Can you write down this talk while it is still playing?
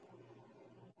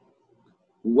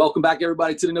Welcome back,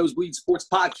 everybody, to the Nosebleed Sports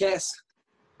Podcast.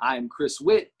 I am Chris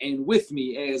Witt, and with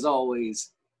me, as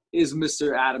always, is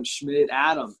Mr. Adam Schmidt.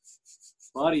 Adam,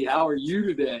 buddy, how are you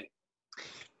today?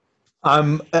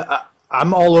 I'm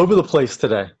all over the place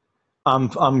today.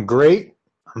 I'm great.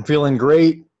 I'm feeling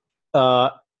great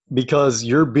because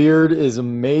your beard is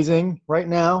amazing right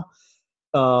now.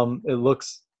 It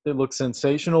looks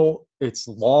sensational. It's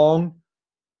long.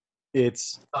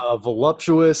 It's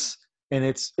voluptuous, and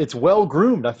it's well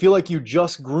groomed. I feel like you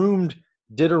just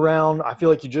did around. I feel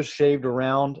like you just shaved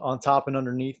around on top and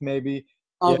underneath, maybe.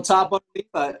 On top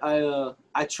underneath,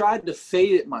 I tried to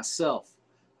fade it myself.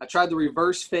 I tried the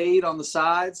reverse fade on the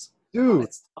sides. Dude,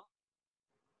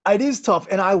 it is tough,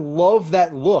 and I love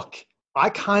that look. I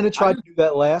kind of tried to do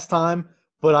that last time,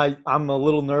 but I'm a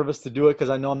little nervous to do it because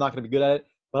I know I'm not going to be good at it.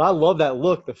 But I love that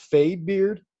look, the fade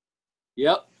beard.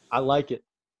 Yep. I like it.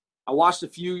 I watched a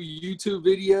few YouTube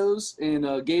videos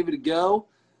and gave it a go,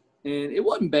 and it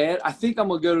wasn't bad. I think I'm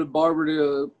going to go to the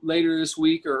barber later this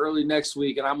week or early next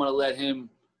week, and I'm going to let him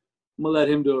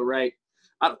do it right.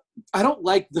 I don't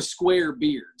like the square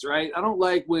beards, right? I don't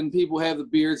like when people have the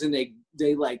beards and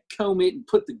they like comb it and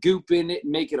put the goop in it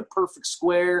and make it a perfect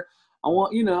square. I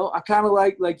want, I kind of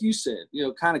like you said,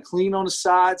 kind of clean on the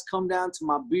sides, come down to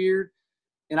my beard.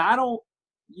 And I don't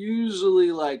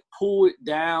usually like pull it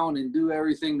down and do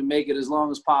everything to make it as long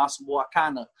as possible. I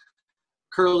kind of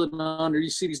curl it under. You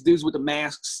see these dudes with the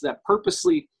masks that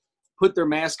purposely put their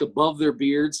mask above their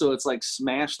beard so it's like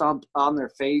smashed on their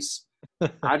face.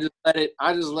 I just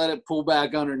let it pull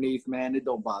back underneath, man. It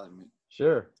don't bother me.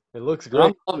 Sure. It looks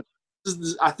great.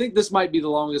 I think this might be the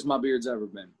longest my beard's ever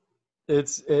been.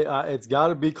 It's got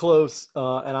to be close,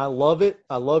 and I love it.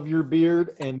 I love your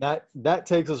beard, and that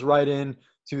takes us right in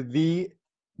to the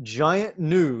giant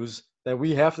news that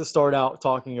we have to start out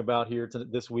talking about here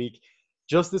this week.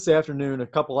 Just this afternoon, a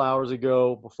couple hours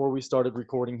ago, before we started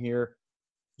recording here,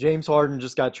 James Harden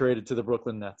just got traded to the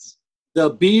Brooklyn Nets. The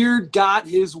beard got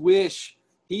his wish.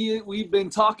 We've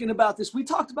been talking about this. We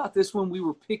talked about this when we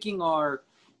were picking our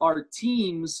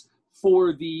teams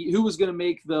for who was going to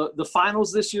make the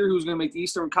finals this year, who was going to make the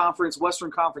Eastern Conference, Western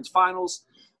Conference finals.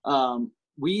 A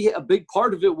big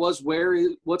part of it was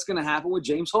what's going to happen with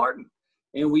James Harden.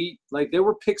 And there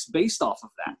were picks based off of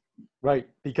that. Right,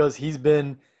 because he's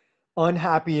been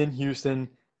unhappy in Houston.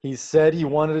 He said he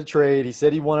wanted a trade. He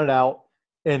said he wanted out,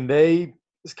 and they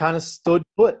kind of stood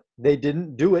put. They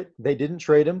didn't do it. They didn't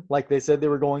trade him like they said they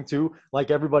were going to,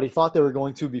 like everybody thought they were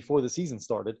going to before the season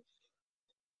started.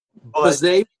 Because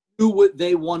they knew what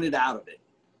they wanted out of it.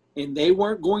 And they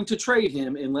weren't going to trade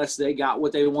him unless they got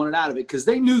what they wanted out of it, because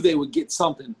they knew they would get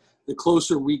something the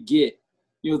closer we get.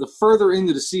 The further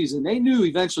into the season, they knew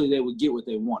eventually they would get what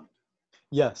they wanted.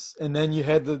 Yes, and then you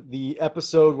had the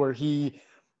episode where he,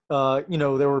 there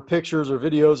were pictures or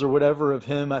videos or whatever of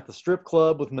him at the strip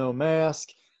club with no mask,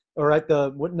 or no,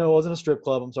 it wasn't a strip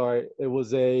club. I'm sorry, it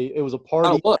was a party.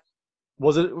 Oh, what?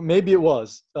 Was it? Maybe it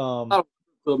was. Well,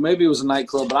 maybe it was a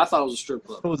nightclub, but I thought it was a strip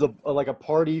club. It was like a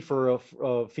party for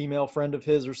a female friend of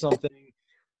his or something.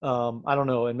 I don't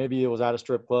know, and maybe it was at a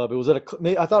strip club. It was I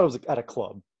thought it was at a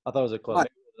club. I thought it was a club.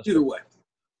 Right. Either way.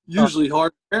 Usually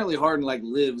apparently Harden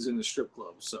lives in the strip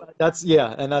club. So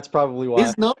and that's probably why.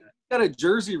 He got a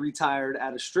jersey retired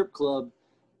at a strip club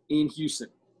in Houston.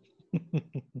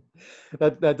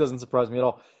 That doesn't surprise me at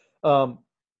all.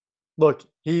 Look,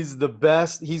 he's the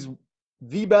best. He's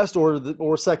the best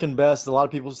or second best. A lot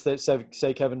of people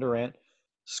say Kevin Durant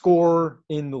scorer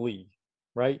in the league,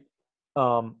 right?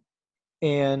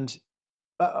 And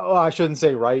I shouldn't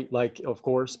say right. Like, of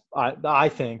course, I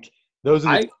think those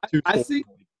are the two. I think,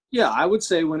 I would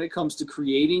say when it comes to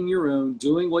creating your own,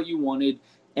 doing what you wanted,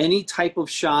 any type of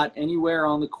shot anywhere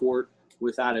on the court,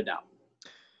 without a doubt.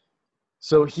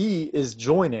 So he is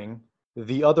joining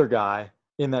the other guy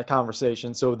in that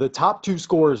conversation. So the top two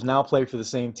scorers now play for the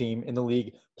same team in the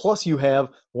league. Plus you have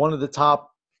one of the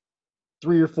top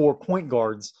 3 or 4 point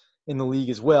guards in the league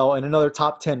as well, and another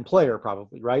top 10 player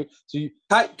probably, right? So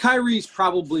Kyrie's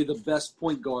probably the best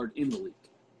point guard in the league.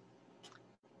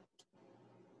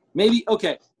 Maybe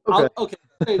okay.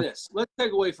 Say this. Let's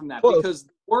take away from that because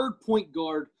the word point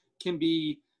guard can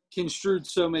be construed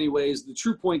so many ways. The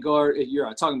true point guard,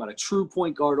 you're talking about a true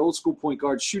point guard, old school point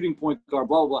guard, shooting point guard,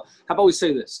 blah, blah, blah. How about we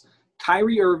say this?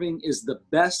 Kyrie Irving is the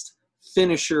best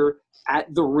finisher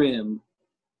at the rim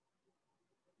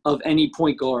of any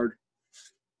point guard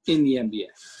in the NBA.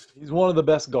 He's one of the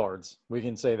best guards. We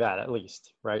can say that at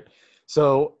least, right?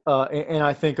 So, and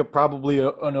I think probably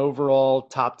an overall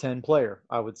top 10 player,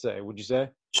 I would say. Would you say?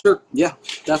 Sure. Yeah,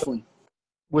 definitely.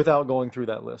 Without going through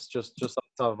that list, just off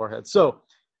the top of our head. So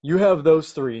you have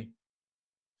those three.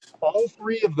 All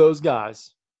three of those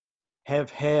guys have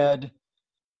had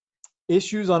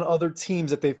issues on other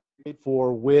teams that they've played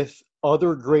for with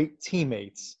other great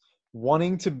teammates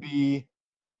wanting to be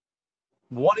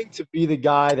the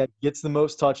guy that gets the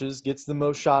most touches, gets the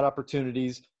most shot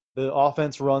opportunities, the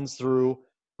offense runs through,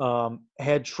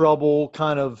 had trouble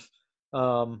kind of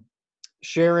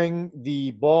sharing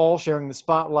the ball, sharing the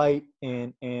spotlight,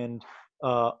 and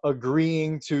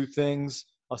agreeing to things,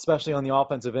 especially on the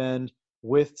offensive end,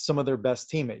 with some of their best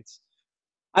teammates.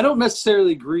 I don't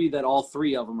necessarily agree that all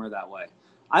three of them are that way.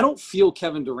 I don't feel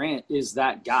Kevin Durant is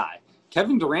that guy.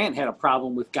 Kevin Durant had a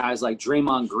problem with guys like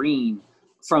Draymond Green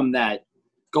from that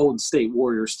Golden State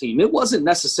Warriors team. It wasn't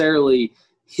necessarily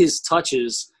his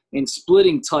touches and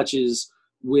splitting touches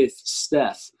with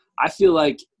Steph. I feel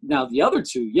like now the other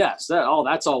two, yes,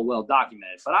 that's all well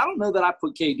documented. But I don't know that I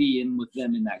put KD in with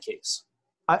them in that case.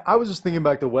 I was just thinking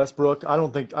back to Westbrook. I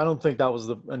don't think that was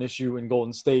an issue in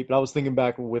Golden State, but I was thinking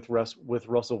back with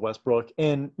Russell Westbrook,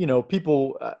 and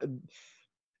people.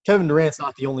 Kevin Durant's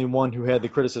not the only one who had the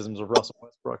criticisms of Russell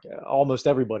Westbrook. Almost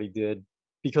everybody did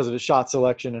because of his shot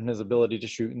selection and his ability to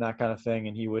shoot and that kind of thing.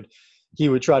 And he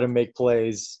would try to make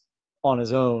plays on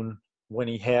his own when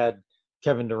he had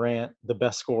Kevin Durant, the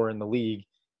best scorer in the league,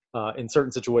 in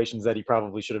certain situations that he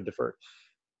probably should have deferred.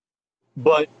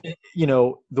 But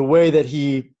the way that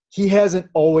he hasn't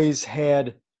always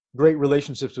had great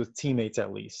relationships with teammates,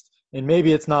 at least. And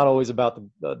maybe it's not always about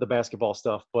the basketball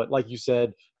stuff, but like you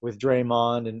said, with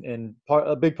Draymond, and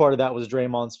a big part of that was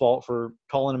Draymond's fault for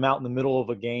calling him out in the middle of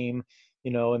a game,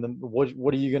 and then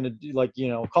what are you going to do?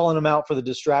 Calling him out for the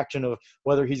distraction of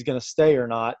whether he's going to stay or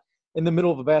not in the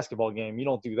middle of a basketball game. You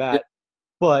don't do that. Yeah.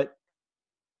 But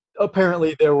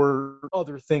apparently there were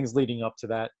other things leading up to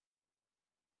that.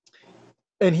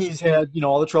 And he's had,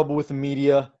 all the trouble with the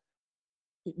media.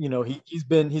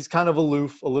 He's kind of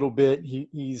aloof a little bit.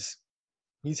 He's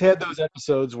had those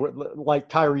episodes where, like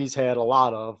Kyrie's had a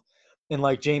lot of, and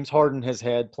like James Harden has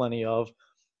had plenty of.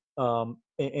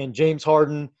 And James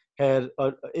Harden had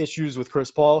issues with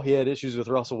Chris Paul. He had issues with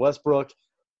Russell Westbrook,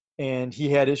 and he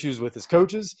had issues with his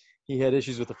coaches. He had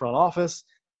issues with the front office,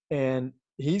 and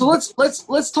so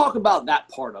let's talk about that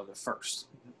part of it first.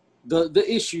 The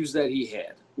issues that he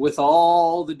had with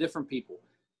all the different people,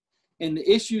 and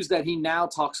the issues that he now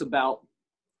talks about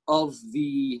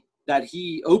that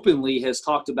he openly has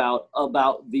talked about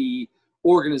the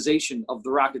organization of the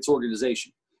Rockets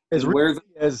organization. As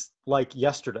recently as like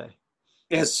yesterday.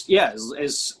 As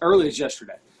early as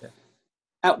yesterday. Yeah.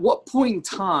 At what point in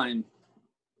time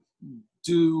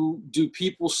do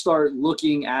people start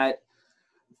looking at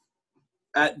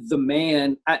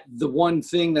the one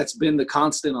thing that's been the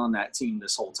constant on that team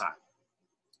this whole time?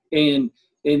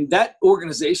 And that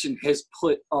organization has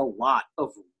put a lot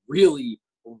of really,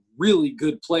 really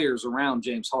good players around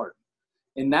James Harden.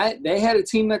 And that they had a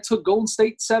team that took Golden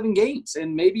State 7 games.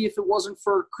 And maybe if it wasn't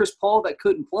for Chris Paul that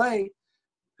couldn't play,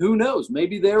 who knows?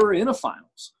 Maybe they were in a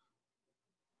finals.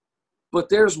 But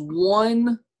there's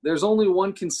only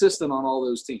one consistent on all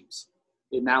those teams.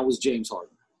 And that was James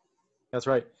Harden. That's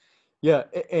right. Yeah,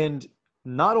 and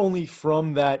not only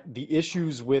from the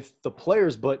issues with the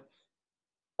players, but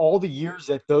all the years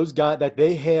that those guys that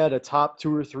they had a top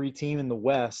 2 or 3 team in the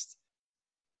West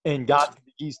and got to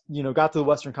the East, got to the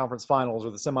Western Conference Finals or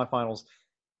the semifinals,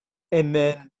 and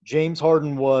then James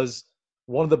Harden was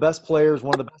one of the best players,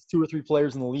 one of the best 2 or 3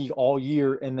 players in the league all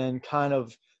year, and then kind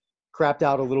of crapped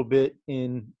out a little bit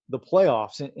in the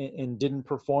playoffs and didn't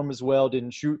perform as well,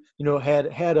 didn't shoot,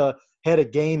 had a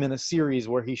game in a series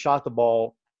where he shot the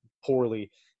ball poorly.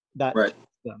 That right.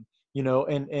 Them,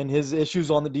 and his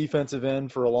issues on the defensive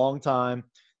end for a long time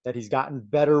that he's gotten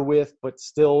better with, but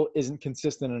still isn't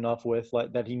consistent enough with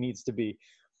that he needs to be.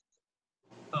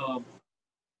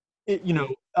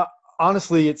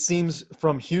 Honestly, it seems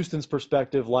from Houston's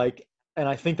perspective, and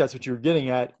I think that's what you're getting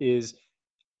at, is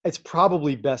it's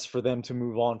probably best for them to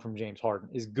move on from James Harden.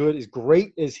 As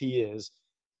great as he is,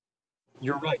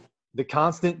 you're right. The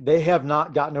constant, they have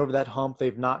not gotten over that hump.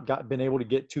 They've not been able to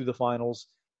get to the finals.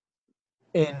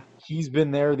 And he's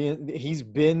been there. He's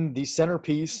been the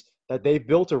centerpiece that they've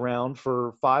built around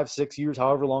for 5, 6 years,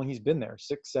 however long he's been there,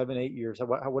 6, 7, 8 years,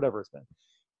 whatever it's been.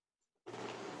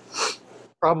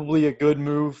 Probably a good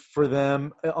move for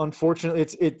them. Unfortunately,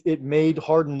 it made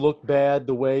Harden look bad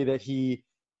the way that he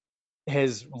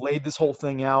has laid this whole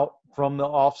thing out from the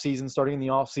offseason, starting in the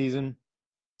offseason,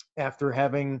 after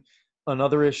having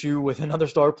another issue with another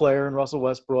star player in Russell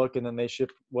Westbrook, and then they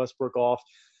shipped Westbrook off.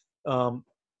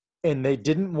 And they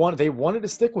wanted to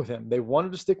stick with him. They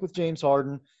wanted to stick with James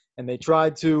Harden, and they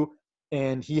tried to,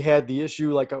 and he had the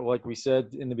issue, like we said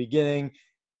in the beginning,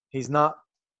 he's not,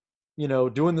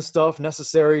 doing the stuff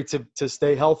necessary to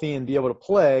stay healthy and be able to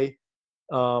play,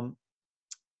 and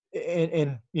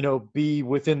be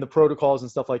within the protocols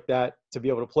and stuff like that to be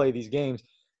able to play these games.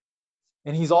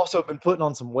 And he's also been putting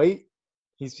on some weight.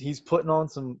 He's putting on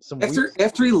some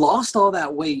after he lost all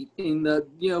that weight in the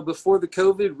before the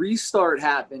COVID restart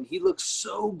happened. He looked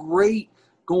so great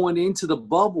going into the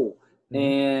bubble,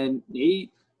 and he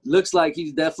looks like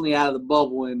he's definitely out of the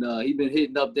bubble. And he's been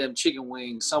hitting up them chicken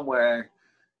wings somewhere.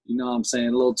 You know what I'm saying?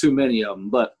 A little too many of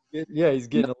them, but yeah, he's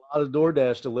getting a lot of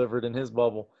DoorDash delivered in his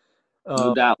bubble.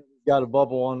 No doubt. He's got a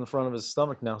bubble on the front of his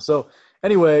stomach now. So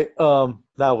anyway,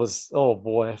 that was, oh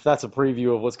boy, if that's a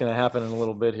preview of what's going to happen in a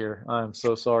little bit here. I'm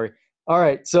so sorry. All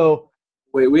right, so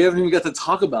wait, we haven't even got to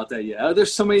talk about that yet.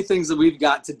 There's so many things that we've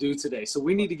got to do today, so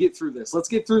we need to get through this. Let's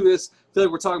get through this. I feel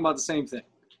like we're talking about the same thing.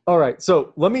 All right,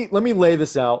 so let me lay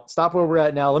this out. Stop where we're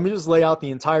at now. Let me just lay out the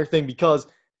entire thing, because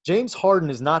James Harden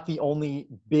is not the only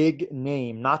big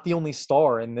name, not the only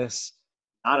star in this.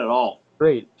 Not at all.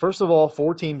 Great. First of all,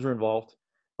 4 teams are involved.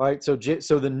 All right, so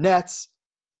the Nets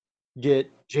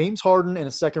get James Harden and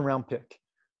a second-round pick.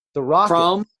 The Rockets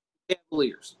from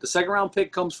Cavaliers. The second-round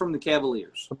pick comes from the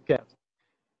Cavaliers. Okay.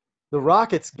 The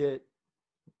Rockets get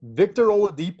Victor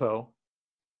Oladipo,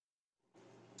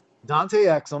 Dante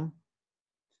Exum.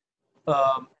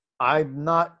 I'm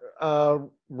not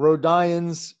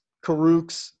Rodions,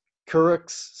 Kurucs,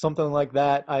 something like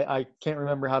that. I can't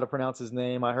remember how to pronounce his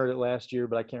name. I heard it last year,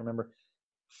 but I can't remember.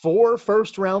 4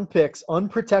 first-round picks,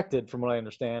 unprotected from what I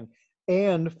understand,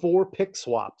 and 4 pick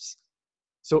swaps.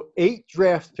 So 8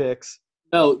 draft picks.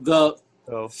 No,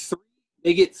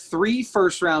 they get 3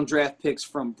 first-round draft picks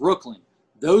from Brooklyn.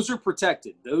 Those are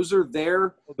protected. Those are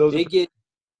their – they get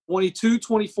 22,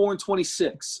 24, and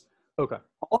 26. Okay.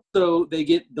 Also, they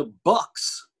get the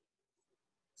Bucks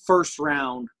first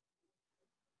round.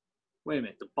 Wait a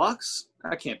minute, the Bucks?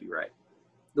 That can't be right.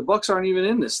 The Bucks aren't even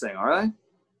in this thing, are they?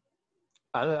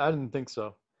 I didn't think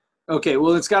so. Okay,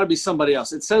 well, it's got to be somebody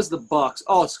else. It says the Bucks.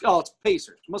 Oh, it's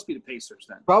Pacers. It must be the Pacers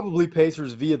then. Probably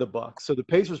Pacers via the Bucks. So the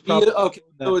Pacers probably. Okay,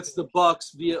 so it's the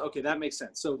Bucks via. Okay, that makes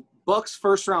sense. So Bucks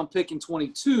first round pick in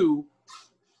 22.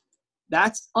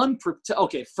 That's unprotected.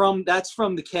 Okay, that's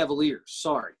from the Cavaliers.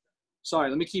 Sorry,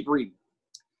 let me keep reading.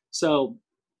 So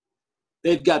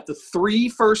they've got the 3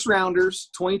 first rounders,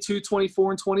 22,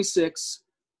 24, and 26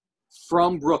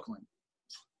 from Brooklyn.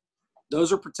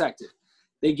 Those are protected.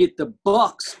 They get the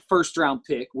Bucks first round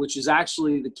pick, which is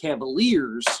actually the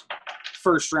Cavaliers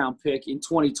first round pick in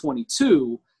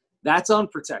 2022. That's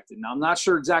unprotected. Now, I'm not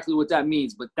sure exactly what that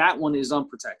means, but that one is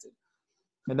unprotected.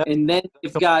 And then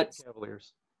they've got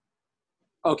Cavaliers.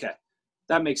 Okay,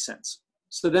 that makes sense.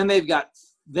 So then they've got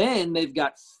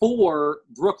 4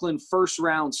 Brooklyn first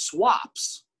round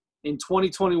swaps in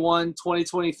 2021,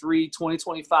 2023,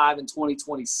 2025, and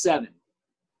 2027.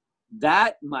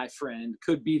 That, my friend,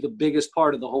 could be the biggest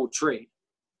part of the whole trade.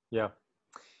 Yeah.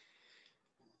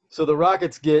 So the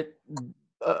Rockets get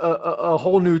a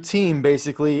whole new team,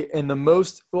 basically, and the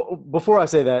most. Well, before I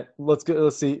say that, let's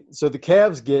see. So the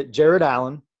Cavs get Jared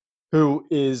Allen, who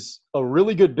is a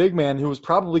really good big man, who is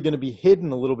probably going to be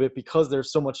hidden a little bit because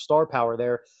there's so much star power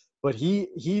there. But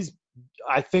he's,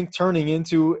 I think, turning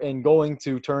into and going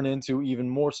to turn into even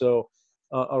more so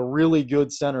a really good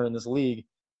center in this league.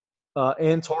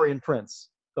 And Taurean Prince,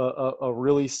 a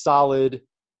really solid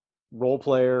role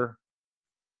player.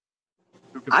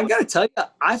 I got to tell you,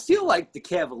 I feel like the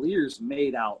Cavaliers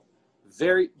made out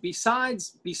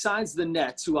besides the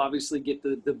Nets, who obviously get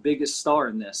the biggest star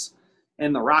in this,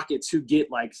 and the Rockets, who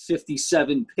get like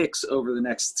 57 picks over the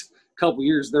next couple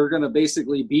years. They're going to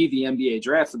basically be the NBA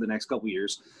draft for the next couple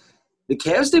years. The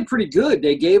Cavs did pretty good.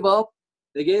 They gave up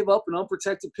an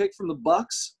unprotected pick from the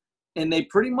Bucks, and they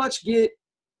pretty much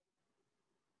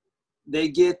they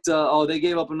gave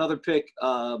up another pick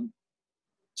to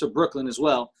Brooklyn as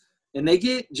well. And they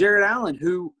get Jared Allen,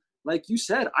 who, like you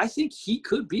said, I think he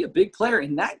could be a big player.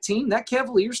 And that team, that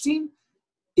Cavaliers team,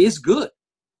 is good.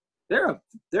 They're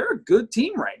a good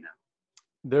team right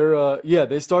now.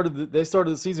 They started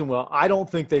the season well. I don't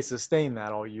think they sustained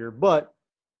that all year, but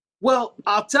well,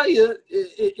 I'll tell you,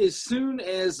 as soon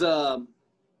as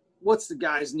what's the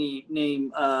guy's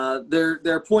name?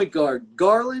 Their point guard,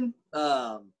 Garland,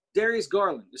 Darius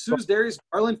Garland. As soon as Darius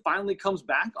Garland finally comes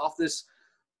back off this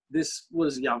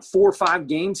was 4 or 5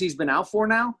 games he's been out for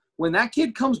now. When that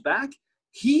kid comes back,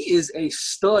 he is a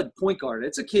stud point guard.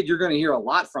 It's a kid you're going to hear a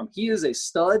lot from. He is a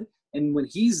stud, and when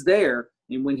he's there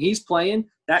and when he's playing,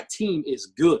 that team is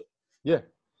good. Yeah,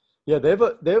 they have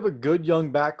a good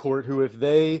young backcourt who, if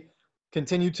they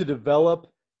continue to develop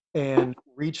and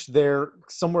reach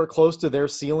somewhere close to their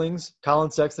ceilings, Colin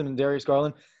Sexton and Darius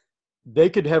Garland, they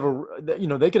could have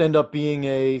they could end up being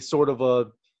a sort of a,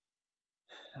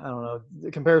 I don't know,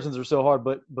 the comparisons are so hard,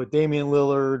 but Damian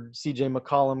Lillard, CJ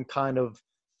McCollum kind of.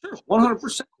 Sure,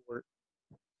 100%.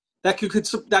 That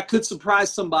could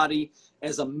surprise somebody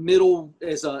as a middle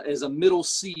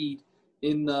seed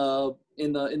in the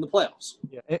playoffs.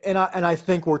 Yeah, and I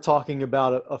think we're talking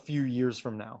about a few years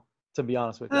from now, to be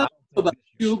honest with you. About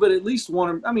two, but at least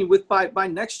one. I mean, by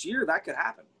next year that could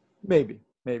happen. Maybe.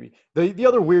 The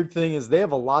other weird thing is they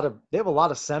have a lot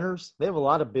of centers, they have a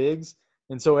lot of bigs,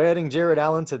 and so adding Jared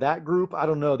Allen to that group, I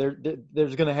don't know.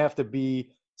 There's going to have to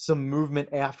be some movement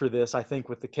after this, I think,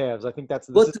 with the Cavs. I think but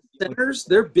the centers,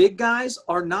 their big guys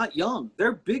are not young.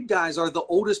 Their big guys are the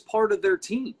oldest part of their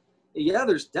team. Yeah,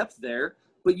 there's depth there,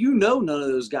 but none of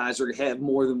those guys are going to have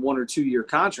more than 1 or 2 year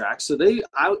contracts. So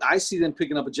I see them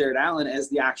picking up a Jared Allen as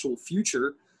the actual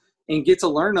future and get to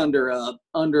learn under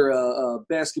a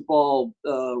basketball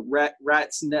rat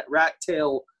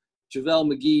tail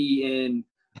JaVale McGee and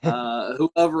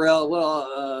whoever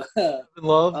else.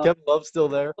 Well, Kevin Love's still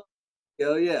there.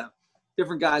 Oh yeah,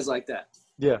 different guys like that.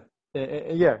 Yeah,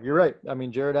 you're right. I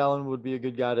mean, Jared Allen would be a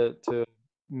good guy to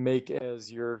make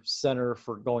as your center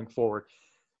for going forward.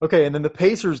 Okay, and then the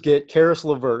Pacers get Caris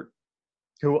LeVert,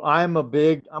 who I'm a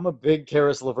big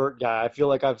Caris LeVert guy. I feel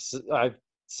like I've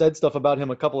said stuff about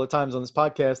him a couple of times on this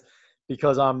podcast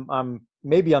because I'm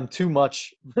too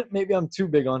much, maybe I'm too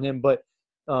big on him, but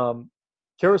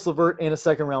Caris LeVert and a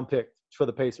second round pick for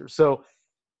the Pacers. So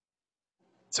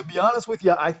to be honest with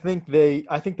you, I think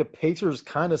the Pacers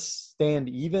kind of stand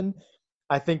even.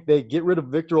 I think they get rid of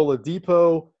Victor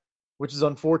Oladipo, which is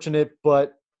unfortunate,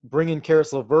 but bring in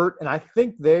Caris LeVert, and I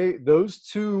think those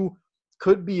two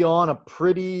could be on a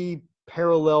pretty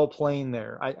parallel plane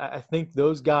there. I think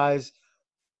those guys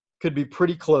could be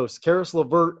pretty close. Caris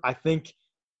LeVert, I think,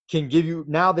 can give you,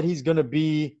 now that he's going to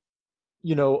be,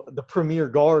 the premier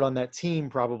guard on that team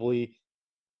probably,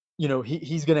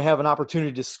 he's going to have an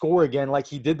opportunity to score again like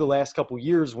he did the last couple of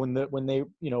years when they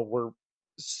were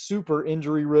super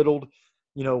injury riddled.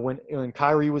 When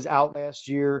Kyrie was out last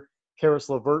year, Caris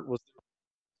LeVert was the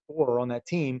scorer on that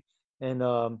team, and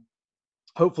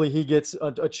hopefully he gets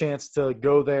a chance to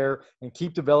go there and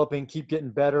keep developing, keep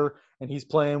getting better. And he's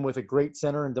playing with a great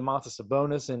center in Domantas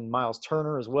Sabonis and Miles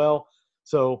Turner as well.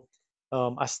 So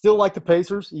I still like the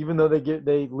Pacers, even though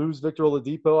they lose Victor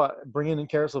Oladipo. Bringing in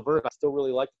Caris LeVert, I still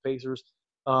really like the Pacers.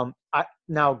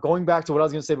 Now going back to what I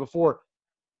was going to say before,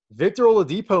 Victor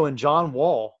Oladipo and John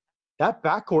Wall, that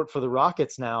backcourt for the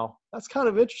Rockets now, that's kind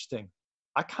of interesting.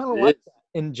 I kind of like that.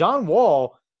 And John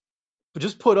Wall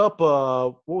just put up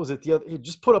he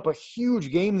just put up a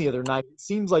huge game the other night. It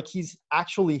seems like he's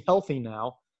actually healthy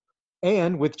now.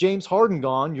 And with James Harden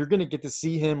gone, you're going to get to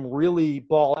see him really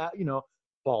ball out,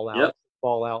 Yep.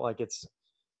 Ball out like it's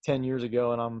 10 years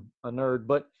ago and I'm a nerd.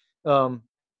 But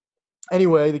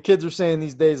anyway, the kids are saying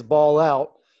these days ball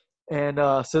out. And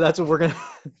so that's what we're going to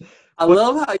 – I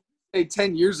love how you say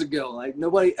 10 years ago. Like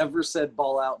nobody ever said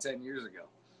ball out 10 years ago.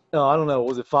 No, I don't know.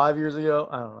 Was it 5 years ago?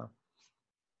 I don't know.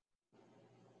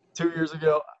 2 years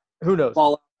ago? Who knows?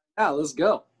 Ball out. Yeah, let's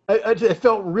go. It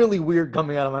felt really weird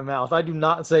coming out of my mouth. I do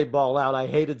not say ball out. I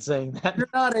hated saying that.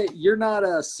 You're not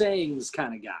a sayings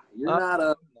kind of guy. You're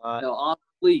not on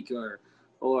fleek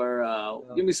or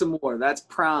give me some more. That's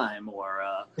prime or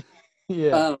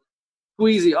yeah.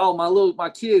 Squeezy. Oh, my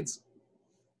kids,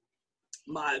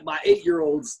 my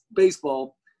 8-year-old's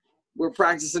baseball. We're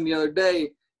practicing the other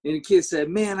day, and the kid said,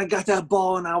 "Man, I got that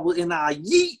ball and I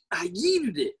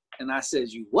yeeted it." And I said,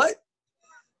 "You what?"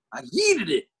 "I yeeted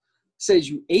it." Says,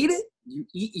 "You ate it?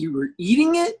 You were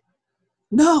eating it?"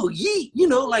 "No, yeet.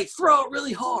 Like throw it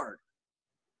really hard."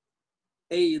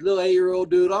 Hey, little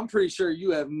 8-year-old dude, I'm pretty sure you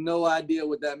have no idea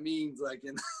what that means, like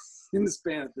in the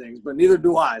span of things, but neither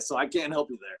do I, so I can't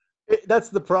help you there. That's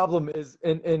the problem is,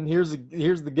 and here's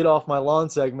the get off my lawn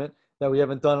segment that we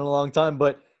haven't done in a long time,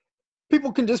 but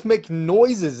people can just make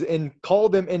noises and call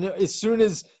them, and as soon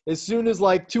as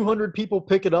like 200 people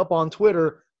pick it up on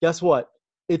Twitter, guess what?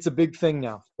 It's a big thing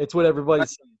now. It's what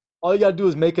everybody's saying. All you got to do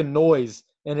is make a noise,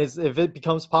 and if it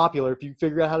becomes popular, if you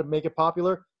figure out how to make it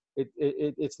popular,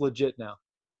 it's legit now.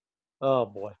 Oh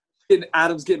boy.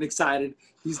 Adam's getting excited.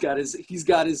 He's got his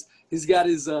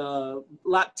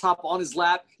laptop on his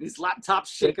lap, and his laptop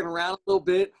shaking around a little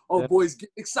bit. Oh, yeah. Boy, he's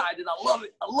getting excited. I love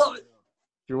it.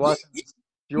 If you're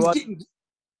watching,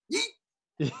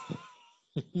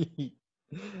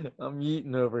 I'm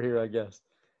yeeting over here, I guess.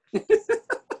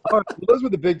 All right, those were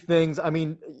the big things. I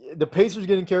mean, the Pacers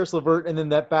getting Caris LeVert, and then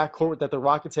that backcourt that the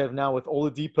Rockets have now with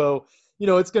Oladipo.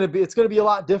 It's going to be a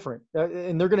lot different,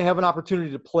 and they're going to have an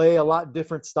opportunity to play a lot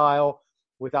different style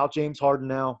without James Harden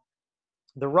now.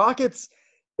 The Rockets,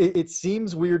 it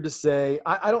seems weird to say.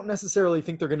 I don't necessarily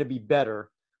think they're going to be better,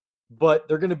 but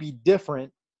they're going to be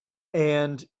different.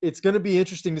 And it's going to be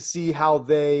interesting to see how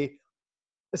they,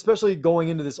 especially going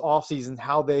into this offseason,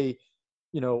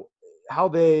 you know, how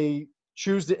they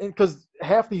choose to, because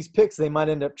half these picks they might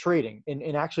end up trading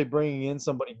and actually bringing in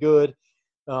somebody good,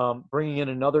 bringing in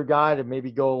another guy to maybe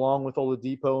go along with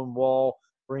Oladipo and Wall,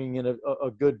 bringing in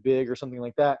a good big or something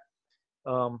like that.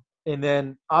 And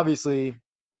then obviously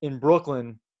in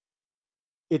Brooklyn,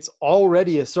 it's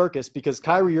already a circus because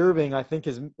Kyrie Irving, I think,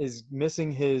 is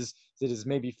missing his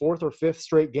maybe fourth or fifth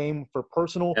straight game for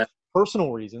personal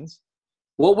reasons.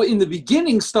 Well, in the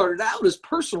beginning started out as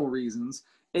personal reasons,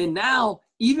 and now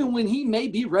even when he may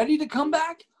be ready to come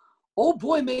back, old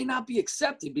boy may not be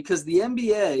accepted because the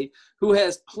NBA, who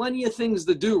has plenty of things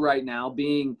to do right now,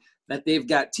 being that they've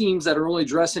got teams that are only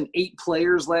dressing 8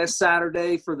 players last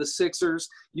Saturday for the Sixers.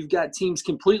 You've got teams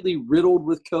completely riddled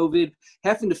with COVID,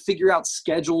 having to figure out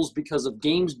schedules because of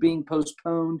games being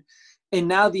postponed. And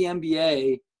now the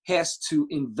NBA has to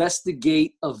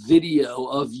investigate a video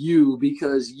of you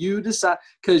because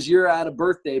you're at a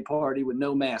birthday party with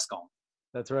no mask on.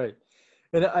 That's right.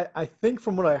 And I think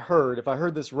from what I heard, if I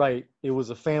heard this right, it was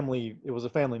a family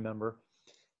member.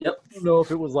 Yep. I don't know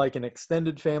if it was like an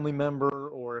extended family member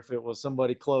or if it was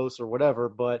somebody close or whatever,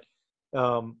 but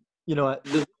the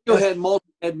video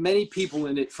had many people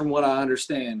in it from what I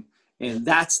understand, and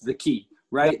that's the key,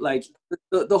 right? Yeah. Like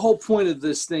the whole point of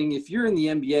this thing, if you're in the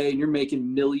NBA and you're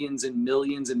making millions and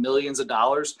millions and millions of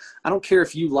dollars, I don't care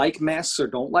if you like masks or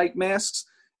don't like masks.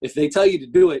 If they tell you to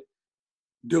do it,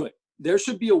 do it. There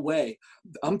should be a way.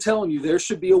 I'm telling you, there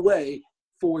should be a way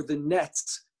for the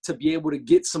Nets to be able to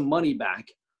get some money back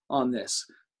on this.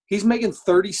 He's making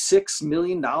 $36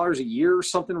 million a year or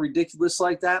something ridiculous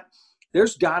like that.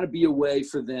 There's got to be a way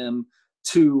for them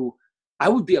to – I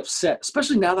would be upset,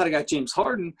 especially now that I got James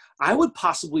Harden. I would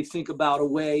possibly think about a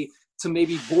way to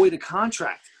maybe void a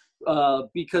contract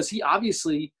because he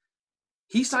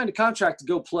signed a contract to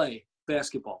go play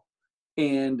basketball,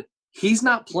 and he's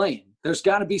not playing. There's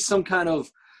got to be some kind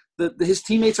of his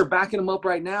teammates are backing him up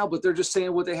right now, but they're just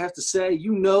saying what they have to say.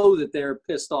 You know that they're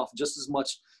pissed off just as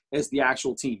much as the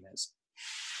actual team is.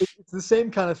 It's the same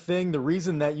kind of thing. The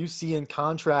reason that you see in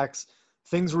contracts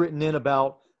things written in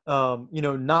about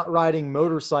not riding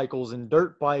motorcycles and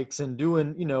dirt bikes and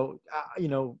doing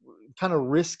kind of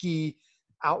risky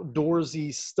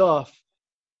outdoorsy stuff,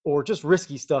 or just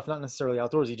risky stuff, not necessarily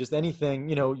outdoorsy, just anything.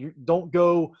 You don't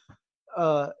go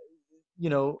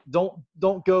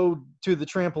don't go to the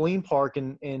trampoline park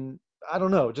and I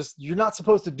don't know, just you're not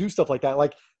supposed to do stuff like that.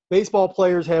 Like baseball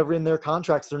players have in their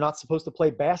contracts, they're not supposed to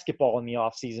play basketball in the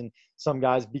off season, some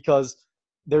guys, because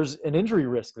there's an injury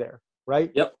risk there,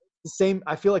 right? Yep.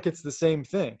 I feel like it's the same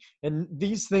thing. And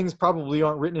these things probably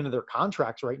aren't written into their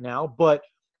contracts right now, but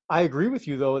I agree with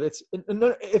you though.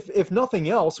 If nothing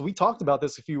else, we talked about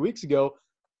this a few weeks ago,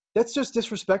 that's just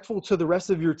disrespectful to the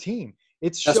rest of your team.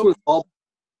 It's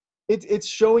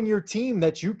showing your team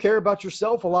that you care about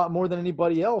yourself a lot more than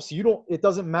anybody else. It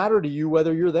doesn't matter to you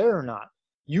whether you're there or not.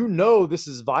 This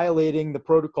is violating the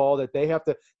protocol that they have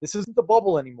to. This isn't the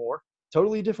bubble anymore.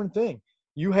 Totally different thing.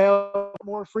 You have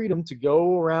more freedom to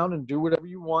go around and do whatever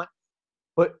you want.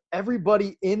 But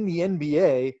everybody in the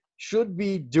NBA should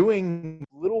be doing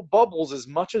little bubbles as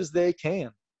much as they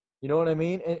can. You know what I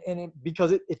mean?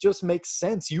 Because it just makes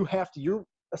sense. You're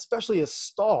especially a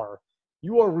star.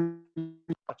 You are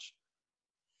really much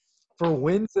for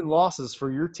wins and losses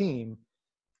for your team.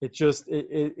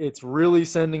 It's really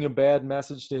sending a bad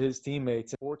message to his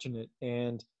teammates. Unfortunate.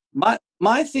 And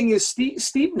my thing is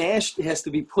Steve Nash has to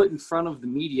be put in front of the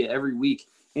media every week.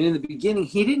 And in the beginning,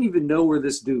 he didn't even know where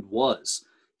this dude was.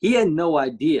 He had no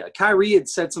idea. Kyrie had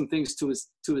said some things to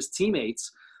his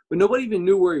teammates, but nobody even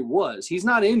knew where he was. He's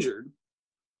not injured.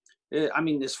 I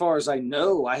mean, as far as I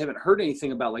know, I haven't heard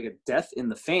anything about like a death in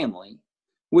the family,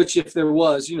 which if there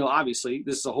was, obviously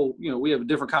this is a whole, we have a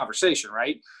different conversation,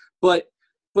 right? But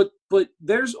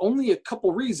there's only a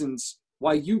couple reasons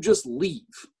why you just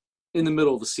leave in the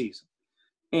middle of the season.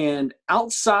 And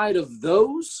outside of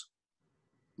those,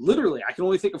 literally, I can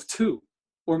only think of 2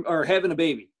 or having a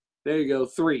baby. There you go,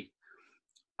 3.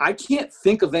 I can't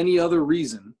think of any other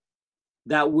reason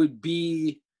that would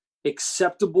be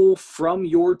acceptable from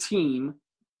your team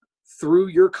through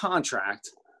your contract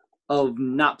of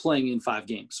not playing in 5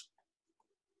 games.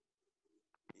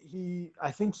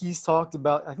 I think he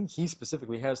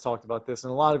specifically has talked about this,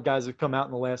 and a lot of guys have come out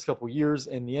in the last couple of years,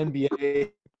 and the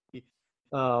NBA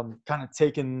kind of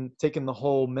taken the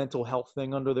whole mental health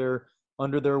thing under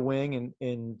their wing,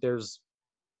 and there's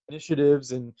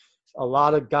initiatives and a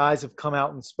lot of guys have come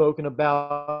out and spoken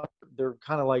about. They're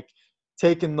kind of like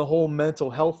taking the whole mental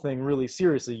health thing really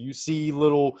seriously. You see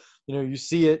you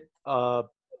see it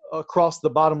across the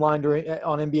bottom line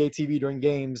on NBA TV during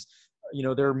games,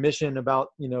 their mission about,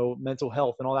 mental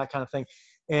health and all that kind of thing.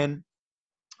 And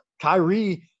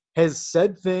Kyrie has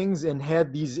said things and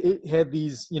had these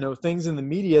things in the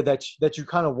media that you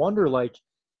kind of wonder, like,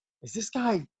 is this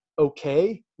guy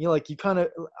okay? Like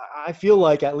I feel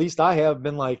like, at least I have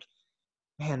been like,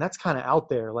 man, that's kind of out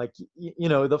there. Like,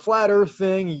 the flat earth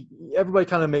thing, everybody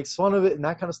kind of makes fun of it and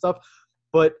that kind of stuff.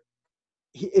 But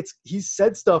he's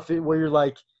said stuff where you're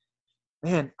like,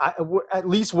 man, at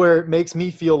least where it makes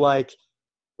me feel like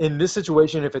in this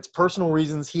situation, if it's personal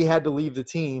reasons he had to leave the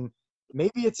team,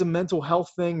 maybe it's a mental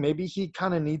health thing. Maybe he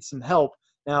kind of needs some help.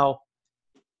 Now,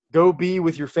 go be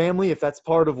with your family if that's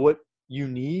part of what you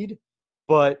need.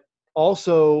 But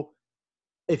also,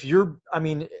 if you're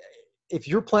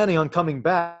planning on coming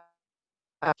back,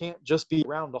 I can't just be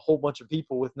around a whole bunch of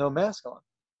people with no mask on.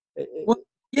 Well,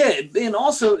 yeah, and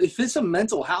also if it's a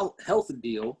mental health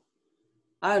deal,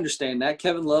 I understand that.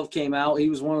 Kevin Love came out; he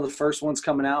was one of the first ones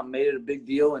coming out and made it a big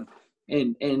deal,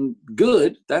 and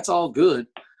good. That's all good.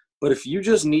 But if you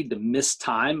just need to miss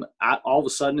time all of a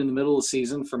sudden in the middle of the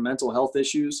season for mental health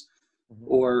issues,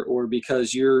 or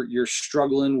because you're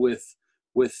struggling with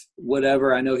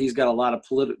whatever. I know he's got a lot of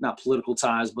not political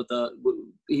ties, but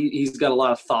he's got a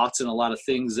lot of thoughts and a lot of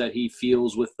things that he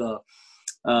feels with the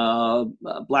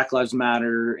Black Lives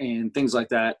Matter and things like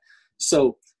that.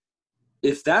 So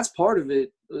if that's part of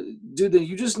it, dude, then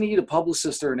you just need a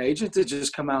publicist or an agent to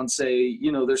just come out and say,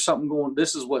 there's something going,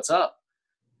 this is what's up.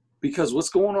 Because what's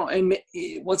going on,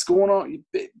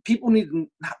 people need,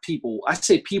 not people, I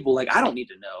say people, like, I don't need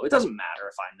to know. It doesn't matter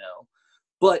if I know.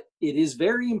 But it is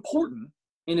very important,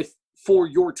 and if for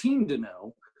your team to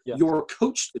know, your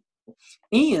coach to know,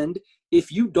 and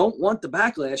if you don't want the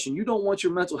backlash and you don't want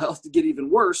your mental health to get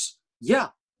even worse,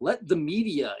 let the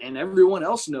media and everyone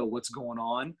else know what's going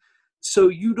on so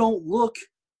you don't look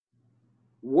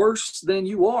worse than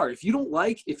you are. If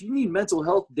you need mental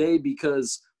health day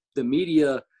because the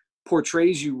media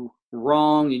portrays you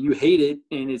wrong and you hate it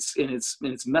and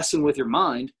it's messing with your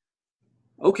mind,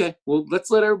 okay, well,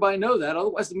 let's let everybody know that.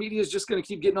 Otherwise, the media is just going to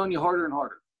keep getting on you harder and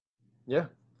harder. Yeah.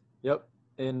 Yep.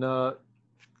 And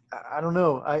I don't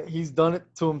know. He's done it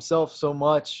to himself so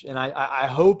much, and I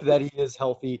hope that he is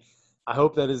healthy. I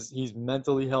hope that he's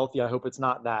mentally healthy. I hope it's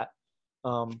not that.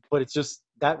 But it's just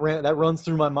that runs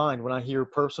through my mind when I hear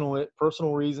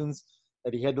personal reasons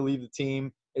that he had to leave the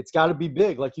team. It's got to be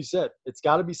big, like you said. It's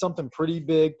got to be something pretty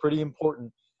big, pretty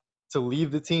important to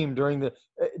leave the team during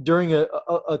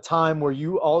a time where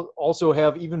you also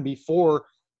have, even before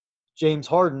James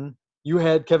Harden, you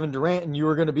had Kevin Durant, and you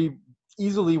were going to be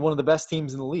easily one of the best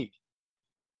teams in the league.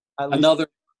 Another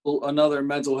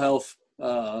mental health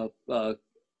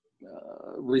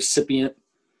recipient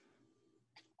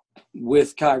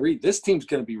with Kyrie. This team's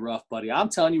going to be rough, buddy. I'm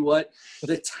telling you what,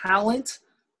 the talent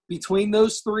between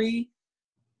those three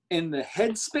and the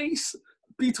headspace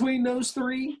between those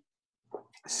three,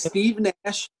 Steve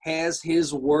Nash has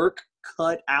his work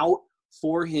cut out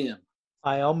for him.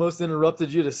 I almost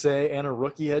interrupted you to say, and a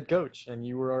rookie head coach, and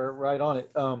you were right on it.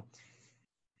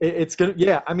 It's gonna,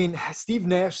 yeah. I mean, Steve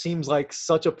Nash seems like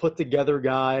such a put together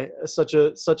guy, such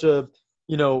a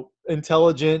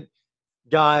intelligent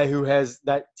guy who has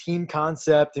that team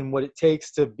concept and what it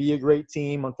takes to be a great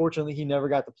team. Unfortunately, he never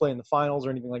got to play in the finals or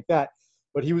anything like that,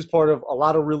 but he was part of a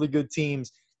lot of really good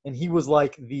teams, and he was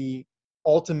like the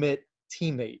ultimate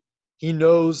teammate. He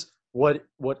knows what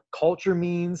culture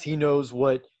means. He knows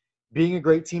what being a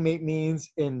great teammate means,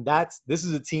 and this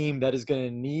is a team that is going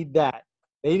to need that.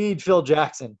 They need Phil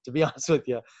Jackson, to be honest with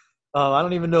you. I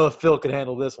don't even know if Phil could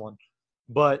handle this one.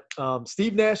 But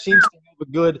Steve Nash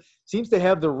seems to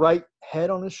have the right head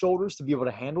on his shoulders to be able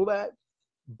to handle that.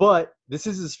 But this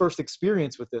is his first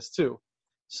experience with this too.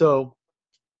 So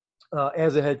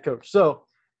as a head coach. So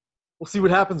we'll see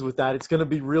what happens with that. It's going to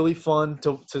be really fun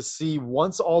to see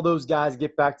once all those guys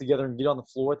get back together and get on the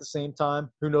floor at the same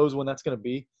time. Who knows when that's going to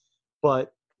be.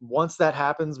 But once that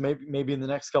happens, maybe in the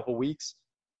next couple of weeks,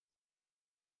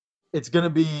 it's going to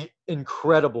be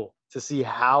incredible to see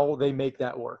how they make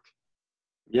that work.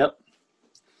 Yep,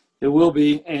 it will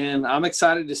be. And I'm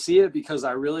excited to see it because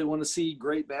I really want to see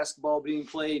great basketball being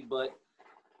played, but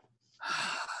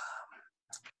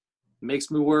it makes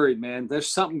me worried, man.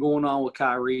 There's something going on with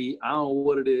Kyrie. I don't know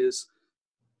what it is.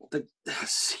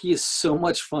 He is so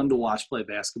much fun to watch play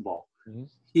basketball. Mm-hmm.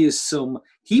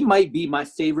 He might be my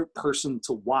favorite person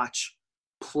to watch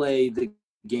play the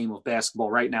game of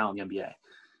basketball right now in the NBA.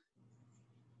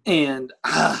 And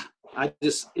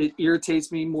It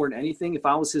irritates me more than anything. If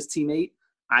I was his teammate,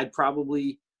 I'd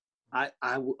probably,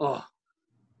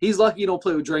 he's lucky you don't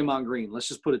play with Draymond Green. Let's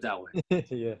just put it that way.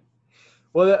 Yeah.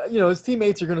 Well, his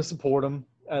teammates are going to support him,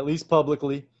 at least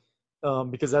publicly,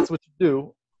 because that's what you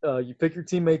do. You pick your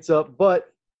teammates up.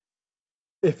 But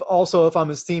if I'm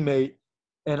his teammate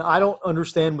and I don't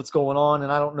understand what's going on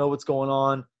and I don't know what's going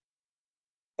on,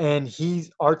 and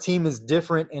our team is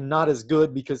different and not as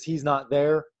good because he's not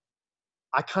there,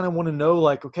 I kind of want to know,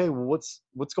 like, okay, well,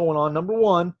 what's going on? Number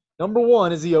one,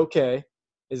 is he okay?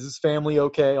 Is his family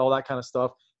okay? All that kind of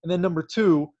stuff. And then number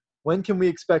two, when can we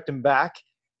expect him back?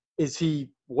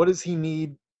 What does he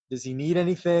need? Does he need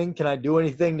anything? Can I do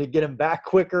anything to get him back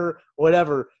quicker?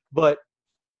 Whatever. But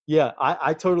yeah,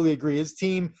 I totally agree. His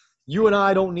team, you and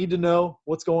I don't need to know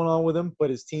what's going on with him, but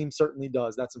his team certainly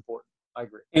does. That's important. I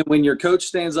agree. And when your coach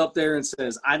stands up there and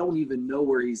says, I don't even know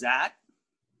where he's at,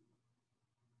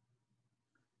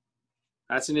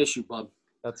 that's an issue, bub.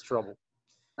 That's trouble.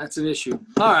 That's an issue.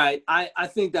 All right. I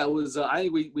think that was I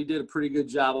think we did a pretty good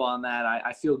job on that.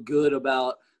 I feel good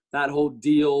about that whole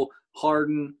deal.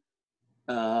 Harden's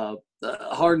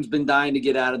been dying to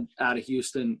get out of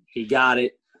Houston. He got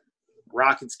it.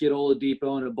 Rockets get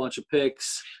Oladipo and a bunch of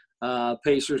picks.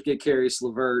 Pacers get Caris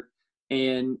LeVert.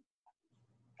 And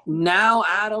now,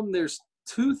 Adam, there's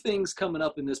two things coming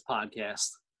up in this podcast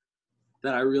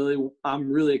that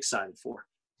I'm really excited for.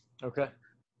 Okay.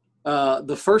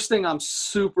 The first thing I'm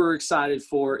super excited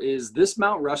for is this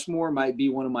Mount Rushmore might be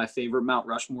one of my favorite Mount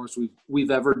Rushmores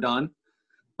we've ever done.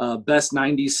 Best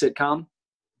 90s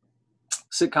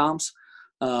sitcoms.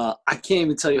 I can't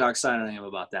even tell you how excited I am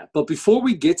about that. But before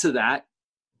we get to that,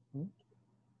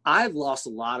 I've lost a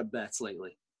lot of bets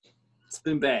lately. It's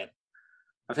been bad.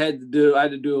 I had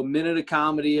to do a minute of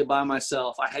comedy by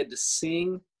myself. I had to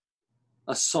sing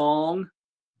a song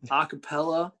a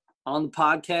cappella on the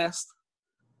podcast.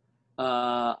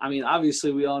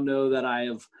 Obviously we all know that I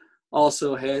have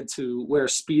also had to wear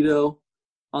Speedo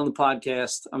on the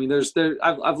podcast. I mean,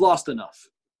 I've lost enough.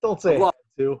 Don't say it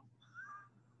too.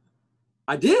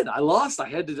 I did. I lost. I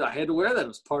had to wear that. It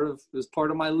was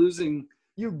part of my losing.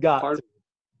 I got to.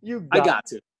 You're right. I got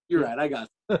to.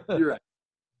 You're right.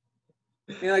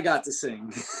 And I got to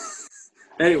sing.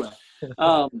 Anyway.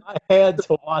 I had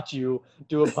to watch you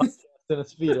do a podcast in a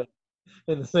Speedo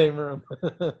in the same room.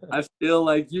 I feel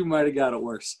like you might have got it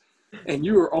worse. And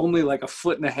you were only like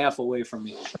 1.5 feet away from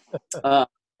me.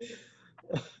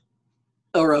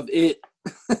 Or of it.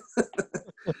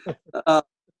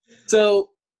 So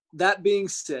that being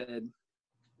said,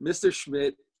 Mr.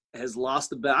 Schmidt has lost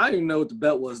the bet. I don't even know what the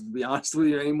bet was, to be honest with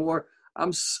you, anymore.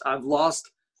 I've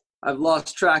lost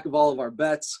track of all of our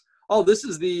bets. Oh, this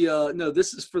is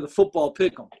this is for the football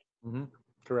pick'em. Mm-hmm.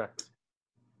 Correct.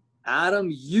 Adam,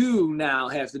 you now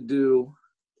have to do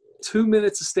 2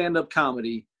 minutes of stand-up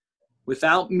comedy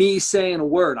without me saying a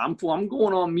word. I'm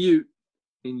going on mute,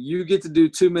 and you get to do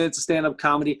 2 minutes of stand-up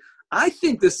comedy. I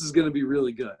think this is going to be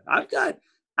really good.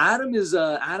 Adam's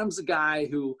a guy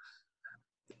who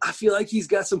I feel like he's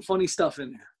got some funny stuff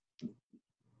in there.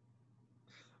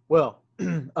 Well,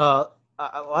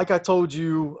 like I told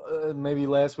you maybe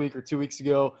last week or 2 weeks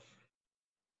ago,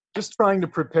 just trying to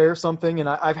prepare something, and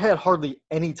I've had hardly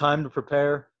any time to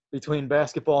prepare between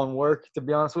basketball and work, to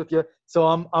be honest with you. So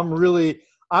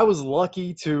I was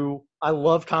lucky I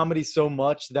love comedy so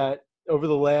much that over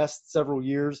the last several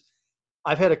years,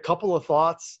 I've had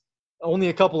only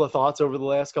a couple of thoughts over the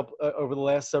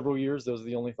last several years. Those are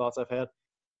the only thoughts I've had.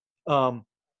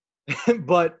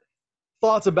 But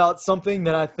thoughts about something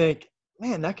that I think,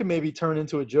 man, that could maybe turn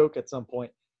into a joke at some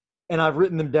point. And I've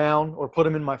written them down or put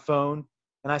them in my phone,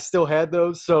 and I still had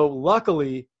those. So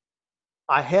luckily,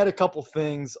 I had a couple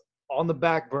things on the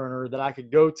back burner that I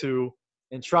could go to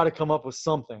and try to come up with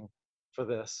something for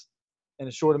this in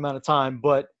a short amount of time.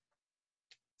 But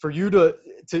for you to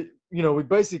we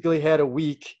basically had a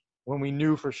week when we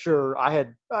knew for sure. I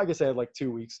guess I had like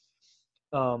 2 weeks.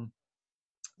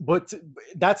 But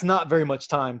that's not very much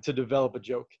time to develop a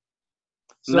joke.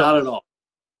 So, not at all.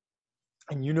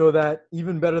 And you know that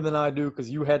even better than I do because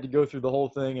you had to go through the whole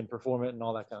thing and perform it and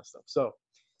all that kind of stuff. So,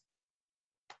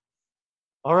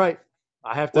 all right.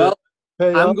 I have to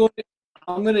pay up.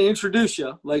 I'm going to introduce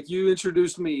you like you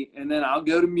introduced me, and then I'll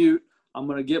go to mute. I'm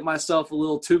going to get myself a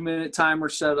little 2-minute timer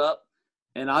set up,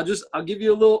 and I'll give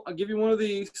you one of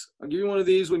these. I'll give you one of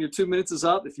these when your 2 minutes is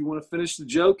up. If you want to finish the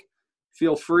joke,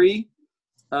 feel free.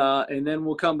 And then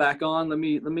we'll come back on. Let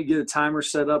me get a timer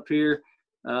set up here.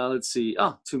 Let's see.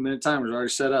 2-minute timer's already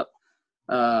set up.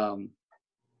 All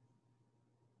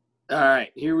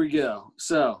right, here we go.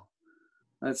 So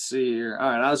let's see here. All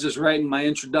right, I was just writing my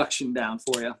introduction down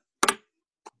for you.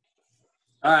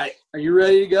 All right. Are you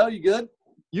ready to go? You good?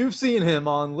 You've seen him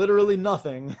on literally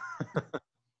nothing.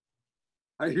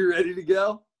 Are you ready to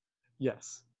go?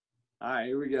 Yes. All right,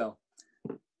 here we go.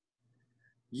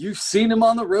 You've seen him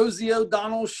on the Rosie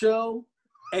O'Donnell Show,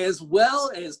 as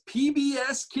well as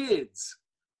PBS Kids.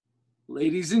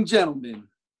 Ladies and gentlemen,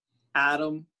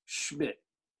 Adam Schmidt.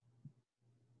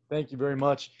 Thank you very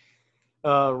much.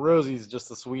 Rosie's just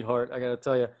a sweetheart, I got to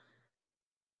tell you.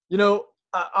 You know,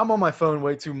 I'm on my phone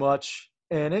way too much,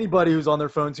 and anybody who's on their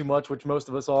phone too much, which most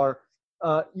of us are,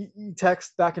 you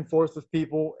text back and forth with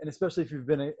people, and especially if you've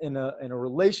been in a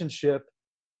relationship,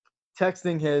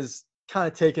 texting has kind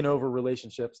of taken over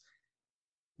relationships.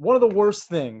 One of the worst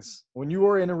things when you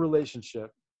are in a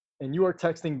relationship and you are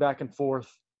texting back and forth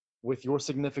with your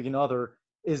significant other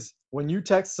is when you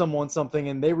text someone something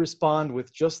and they respond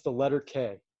with just the letter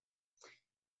K.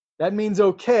 That means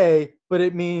okay, but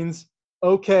it means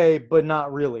okay, but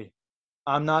not really.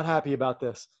 I'm not happy about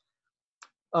this.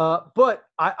 But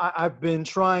I've been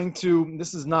trying to,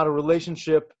 this is not a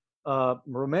relationship,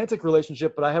 romantic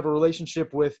relationship, but I have a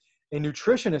relationship with a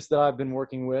nutritionist that I've been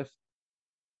working with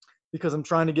because I'm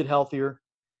trying to get healthier.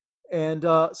 And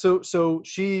so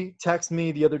she texted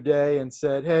me the other day and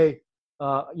said, hey,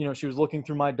 she was looking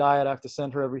through my diet. I have to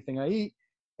send her everything I eat.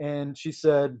 And she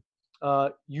said,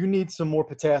 you need some more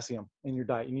potassium in your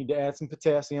diet. You need to add some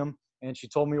potassium. And she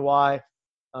told me why.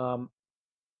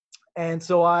 And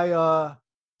so I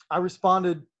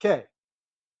responded, K.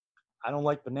 I don't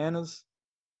like bananas.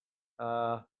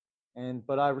 But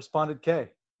I responded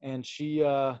K. And she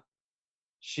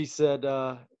said,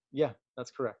 yeah,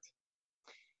 that's correct.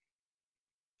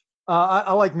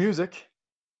 I like music,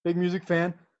 big music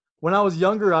fan. When I was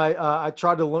younger, I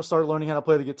tried to start learning how to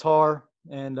play the guitar,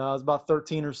 and I was about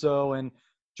 13 or so, and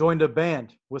joined a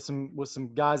band with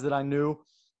some guys that I knew.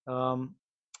 And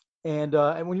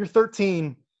when you're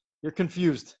 13, you're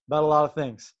confused about a lot of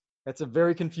things. That's a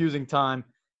very confusing time,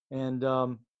 and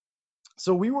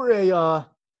so we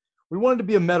wanted to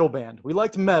be a metal band. We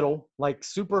liked metal, like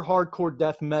super hardcore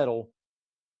death metal,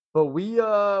 but we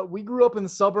grew up in the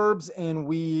suburbs, and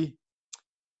we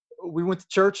went to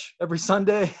church every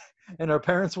Sunday, and our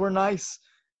parents were nice.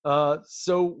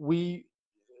 So we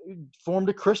formed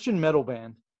a Christian metal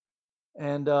band,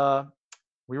 and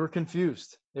we were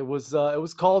confused. It was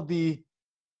called we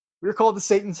were called the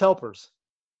Satan's Helpers,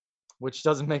 which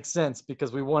doesn't make sense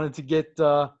because we wanted to get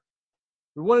the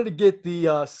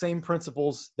same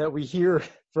principles that we hear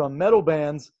from metal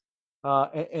bands,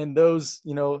 and those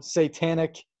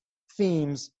satanic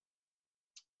themes.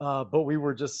 But we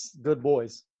were just good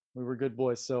boys. We were good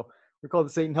boys. So we're called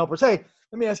the Satan Helpers. Hey,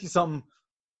 let me ask you something.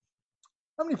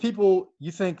 How many people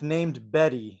you think named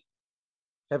Betty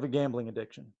have a gambling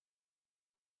addiction?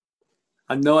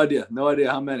 I have no idea. No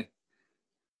idea how many.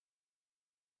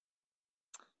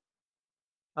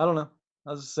 I don't know.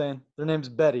 I was just saying their name's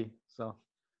Betty. So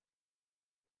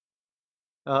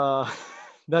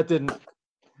that didn't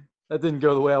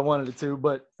go the way I wanted it to.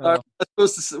 But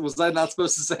was I not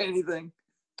supposed to say anything?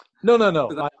 No.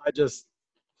 I just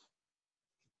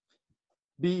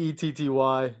Betty,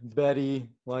 Betty,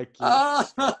 like. Oh,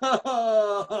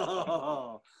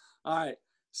 all right.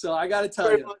 So I got to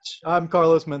tell you. I'm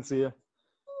Carlos Mencia.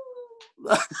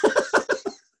 All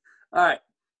right.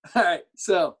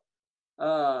 So,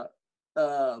 I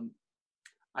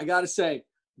got to say,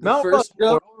 Mount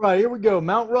Rushmore. All right, here we go.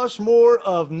 Mount Rushmore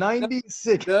of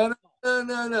 96. No.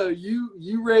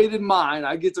 You rated mine.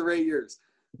 I get to rate yours.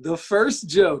 The first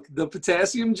joke, the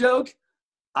potassium joke,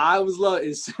 I was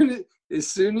loving. As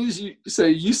soon as you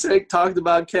talked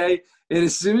about K, and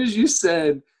as soon as you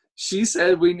said, she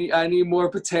said I need more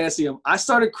potassium, I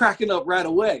started cracking up right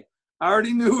away. I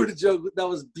already knew the joke. That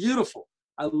was beautiful.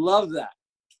 I love that.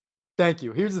 Thank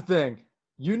you. Here's the thing.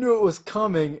 You knew it was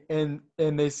coming, and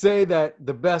they say that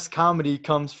the best comedy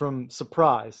comes from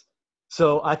surprise.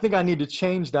 So I think I need to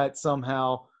change that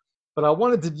somehow. But I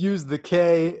wanted to use the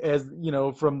K as,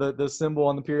 from the symbol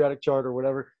on the periodic chart or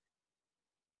whatever.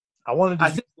 I wanted to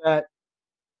use that,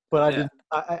 but I didn't.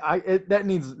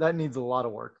 That needs a lot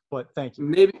of work. But thank you.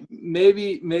 Maybe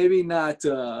not.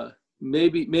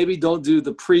 Maybe don't do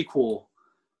the prequel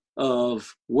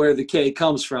of where the K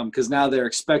comes from, because now they're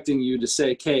expecting you to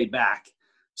say K back.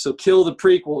 So kill the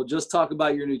prequel. Just talk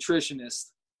about your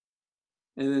nutritionist,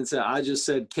 and then say I just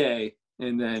said K,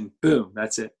 and then boom,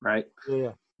 that's it, right?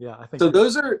 Yeah. I think so.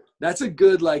 That's a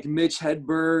good like Mitch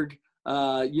Hedberg.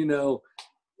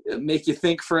 Make you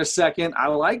think for a second. I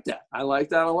like that. I like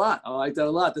that a lot.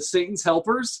 The Satan's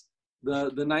Helpers,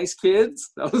 the nice kids.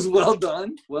 That was well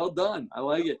done. I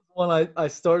like it. One I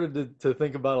started to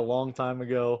think about a long time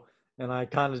ago, and I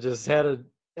kind of just had a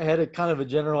kind of a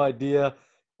general idea.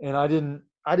 and I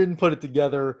didn't put it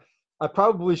together. I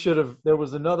probably should have. There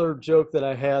was another joke that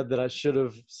I had that I should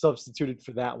have substituted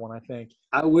for that one, I think.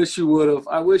 I wish you would have.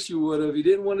 I wish you would have. You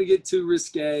didn't want to get too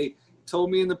risque. Told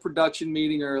me in the production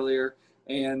meeting earlier,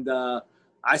 and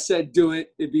I said do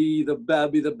it. It'd be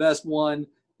the best one,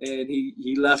 and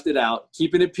he left it out,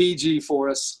 keeping it PG for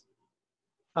us.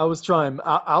 I was trying.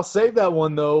 I'll save that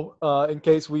one though, in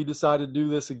case we decide to do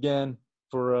this again.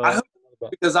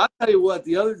 Because I'll tell you what,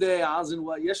 the other day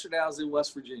yesterday I was in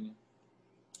West Virginia,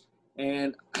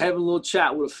 and having a little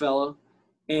chat with a fella,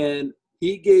 and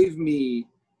he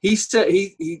said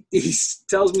he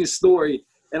tells me a story,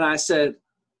 and I said,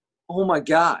 "Oh my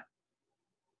God,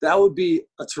 that would be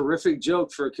a terrific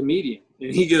joke for a comedian."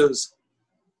 And he goes,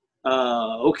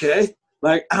 "Okay."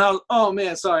 Like, oh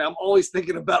man, sorry, I'm always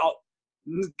thinking about,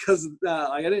 because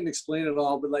I didn't explain it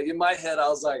all, but like in my head I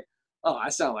was like, "Oh, I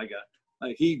sound like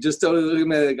he just totally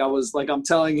like I was like I'm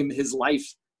telling him his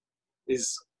life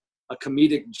is a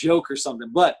comedic joke or something."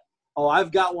 But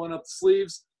I've got one up the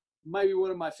sleeves. Might be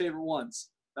one of my favorite ones.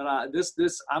 And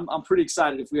I'm pretty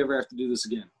excited if we ever have to do this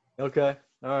again. Okay,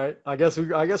 all right. I guess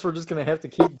we're just gonna have to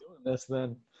keep doing this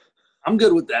then. I'm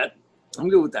good with that.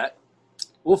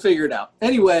 We'll figure it out.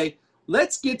 Anyway,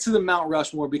 let's get to the Mount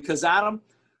Rushmore, because Adam,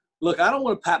 look, I don't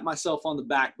want to pat myself on the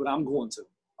back, but I'm going to.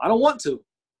 I don't want to,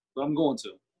 but I'm going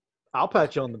to. I'll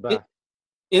pat you on the back.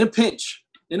 In a pinch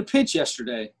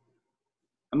yesterday,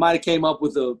 I might have came up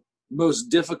with the most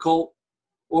difficult,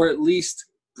 or at least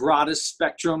broadest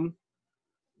spectrum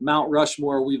Mount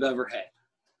Rushmore we've ever had.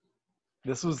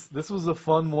 This was a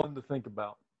fun one to think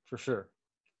about, for sure.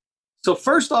 So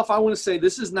first off, I want to say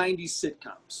this is 90s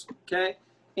sitcoms, okay?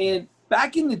 And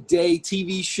back in the day,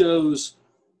 TV shows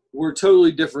were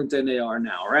totally different than they are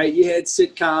now, right? You had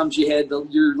sitcoms, you had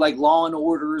your like Law and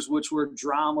Orders, which were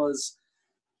dramas.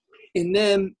 And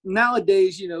then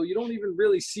nowadays, you don't even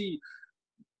really see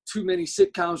too many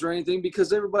sitcoms or anything,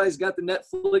 because everybody's got the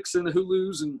Netflix and the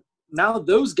Hulus, and now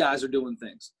those guys are doing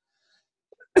things.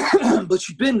 But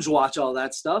you binge watch all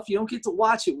that stuff. You don't get to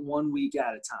watch it 1 week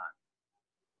at a time.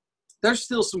 There's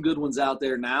still some good ones out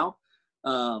there now.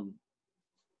 But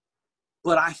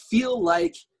I feel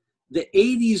like the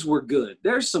 80s were good.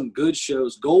 There's some good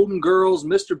shows. Golden Girls,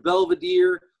 Mr.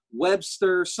 Belvedere,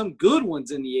 Webster, some good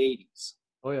ones in the 80s.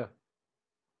 Oh, yeah.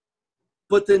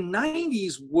 But the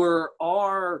 90s were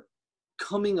our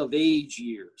coming of age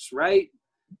years, right?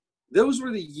 Those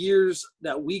were the years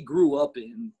that we grew up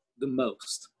in the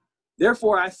most.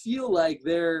 Therefore, I feel like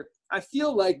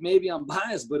maybe I'm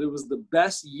biased, but it was the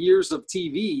best years of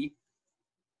TV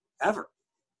ever.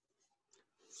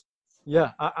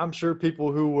 Yeah, I'm sure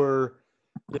people who were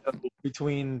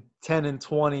between 10 and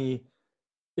 20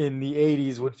 in the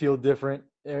 80s would feel different,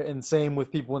 and same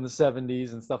with people in the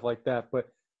 70s and stuff like that. But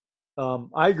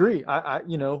I agree.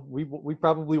 We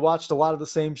probably watched a lot of the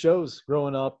same shows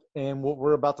growing up, and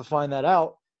we're about to find that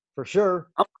out for sure.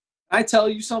 Can I tell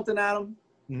you something, Adam?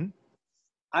 Mm-hmm.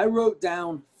 I wrote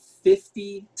down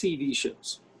 50 TV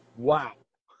shows. Wow.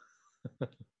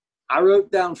 I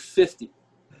wrote down 50.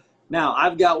 Now,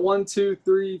 I've got 1, 2,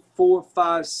 3, 4,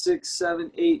 5, 6,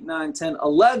 7, 8, 9, 10,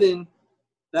 11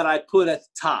 that I put at the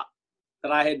top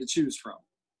that I had to choose from.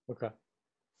 Okay.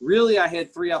 Really, I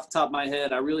had 3 off the top of my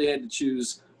head. I really had to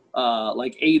choose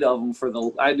like 8 of them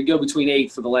I had to go between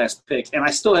 8 for the last pick, and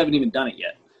I still haven't even done it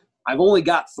yet. I've only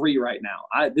got 3 right now.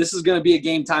 This is going to be a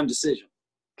game time decision.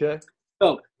 Okay.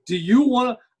 So, do you want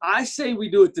to – I say we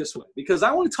do it this way, because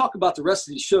I want to talk about the rest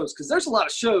of these shows, because there's a lot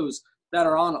of shows that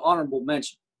are on honorable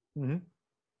mention. Mm-hmm.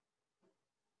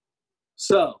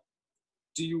 So,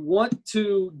 do you want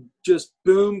to just,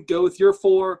 boom, go with your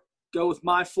 4, go with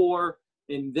my 4,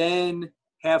 and then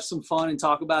have some fun and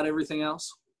talk about everything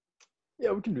else?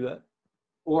 Yeah, we can do that.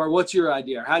 Or what's your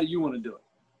idea? How do you want to do it?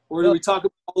 Or do we talk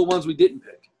about all the ones we didn't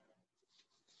pick?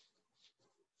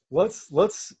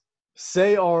 Let's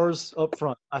say ours up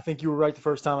front. I think you were right the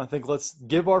first time. I think let's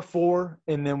give our 4,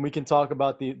 and then we can talk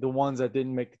about the ones that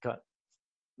didn't make the cut.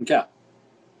 Okay.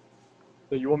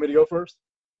 So you want me to go first?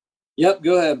 Yep,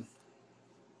 go ahead.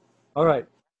 All right.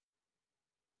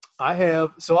 I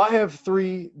have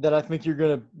 3 that I think you're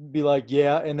gonna be like,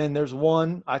 yeah, and then there's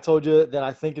one I told you that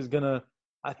I think is gonna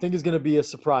be a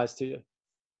surprise to you.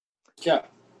 Okay.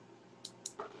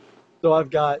 So I've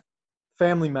got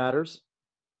Family Matters.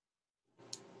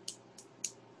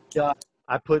 Yeah,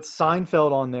 I put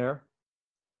Seinfeld on there.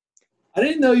 I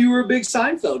didn't know you were a big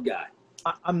Seinfeld guy.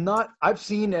 I'm not. I've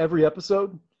seen every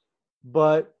episode,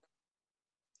 but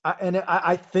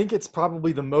I think it's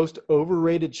probably the most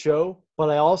overrated show, but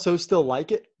I also still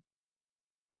like it.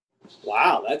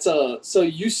 Wow, so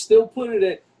you still put it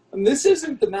at And this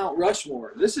isn't the Mount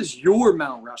Rushmore. This is your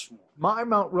Mount Rushmore. My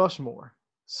Mount Rushmore.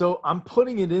 So I'm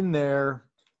putting it in there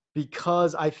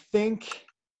because I think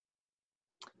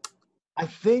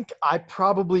I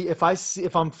probably, if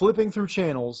I'm flipping through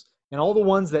channels and all the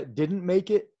ones that didn't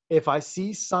make it, if I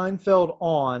see Seinfeld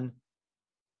on,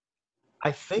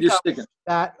 I think You're I'll sticking. put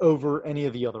that over any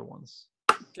of the other ones.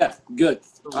 Okay, good.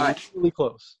 So All right. really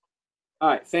close. All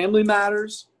right. Family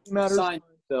Matters.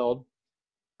 Seinfeld.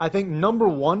 I think number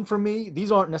one for me,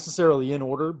 these aren't necessarily in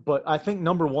order, but I think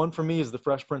number one for me is The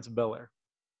Fresh Prince of Bel-Air.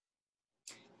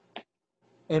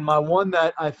 And my one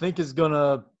that I think is going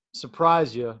to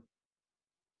surprise you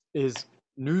is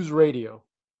News Radio.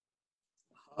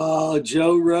 Oh,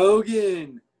 Joe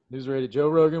Rogan. News Radio. Joe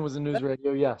Rogan was in News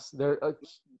Radio. Yes. They're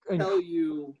Tell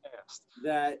you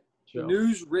that show.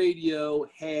 News Radio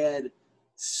had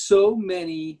so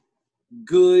many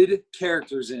good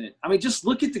characters in it. I mean, just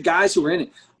look at the guys who were in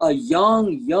it. A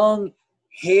young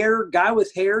guy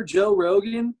with hair, Joe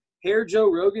Rogan.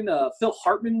 Phil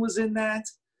Hartman was in that.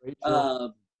 Great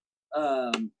show.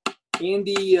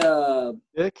 Andy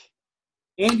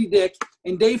Dick,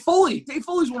 and Dave Foley. Dave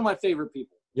Foley's one of my favorite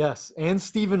people. Yes, and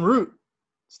Stephen Root.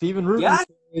 Stephen Root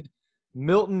played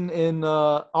Milton in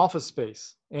Office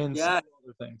Space and some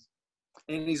other things.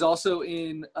 And he's also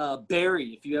in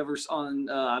Barry. If you ever on,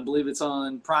 I believe it's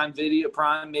on Prime Video,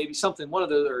 maybe something, one of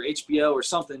those, or HBO or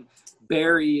something.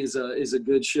 Barry is a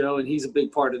good show, and he's a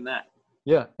big part in that.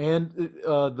 Yeah, and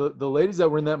the ladies that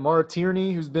were in that, Mara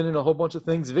Tierney, who's been in a whole bunch of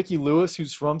things, Vicki Lewis,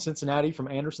 who's from Cincinnati, from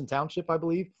Anderson Township, I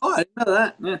believe. Oh, I didn't know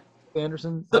that. Yeah.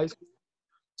 Anderson High School.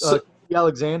 Katie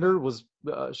Alexander was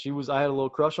I had a little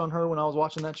crush on her when I was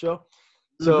watching that show.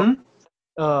 So,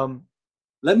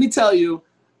 let me tell you,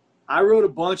 I wrote a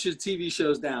bunch of TV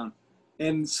shows down,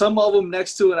 and some of them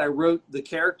next to it, I wrote the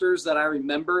characters that I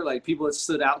remember, like people that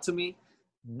stood out to me.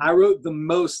 I wrote the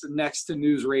most next to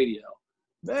News Radio.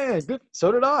 Man, good.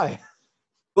 So did I.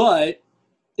 But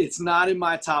it's not in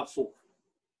my top 4.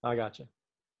 I got you.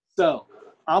 So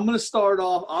I'm going to start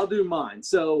off. I'll do mine.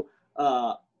 So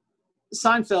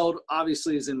Seinfeld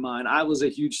obviously is in mine. I was a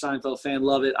huge Seinfeld fan.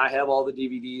 Love it. I have all the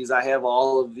DVDs. I have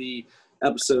all of the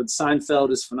episodes.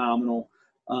 Seinfeld is phenomenal.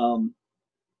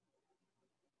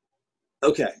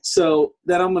 Okay, so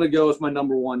then I'm going to go with my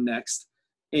number 1 next.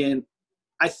 And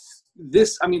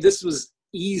this was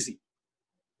easy.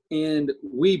 And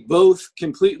we both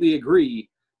completely agree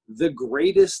the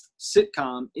greatest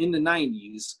sitcom in the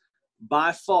 90s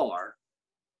by far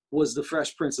was The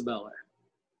Fresh Prince of Bel-Air.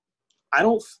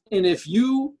 And if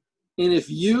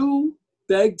you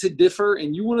beg to differ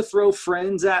and you want to throw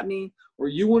Friends at me or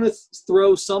you want to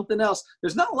throw something else,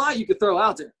 there's not a lot you could throw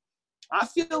out there. I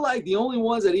feel like the only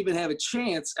ones that even have a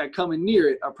chance at coming near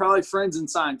it are probably Friends and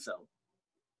Seinfeld.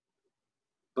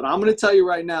 But I'm going to tell you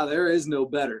right now, there is no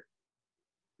better.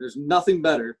 There's nothing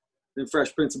better than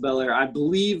Fresh Prince of Bel-Air. I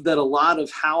believe that a lot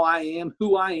of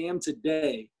who I am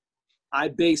today, I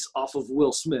base off of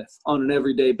Will Smith on an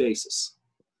everyday basis.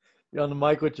 You're on the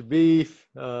mic with your beef.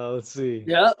 Let's see.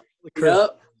 Yep.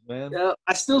 Man. Yep.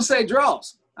 I still say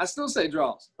draws.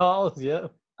 Oh, yeah.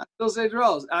 I still say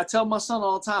draws. I tell my son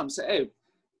all the time, say, hey,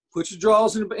 put your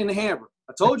draws in the hamper.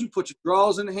 I told you, put your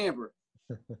draws in the hamper.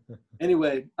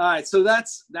 Anyway, all right. So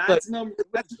that's number.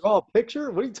 Draw a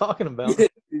picture? What are you talking about? Yeah,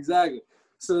 exactly.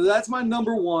 So that's my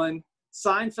number 1.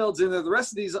 Seinfeld's in there. The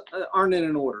rest of these aren't in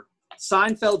an order.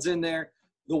 Seinfeld's in there.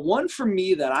 The one for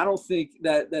me that I don't think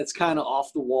that's kind of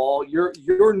off the wall. Your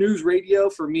News Radio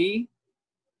for me,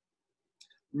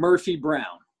 Murphy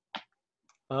Brown.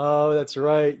 Oh, that's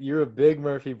right. You're a big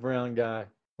Murphy Brown guy.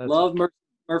 Love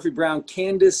Murphy Brown.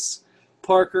 Candace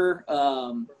Parker.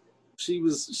 She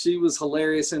was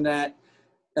hilarious in that.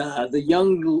 The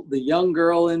young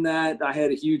girl in that, I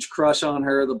had a huge crush on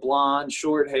her. The blonde,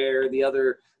 short hair. The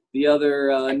other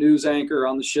news anchor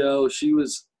on the show.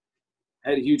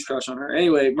 Had a huge crush on her.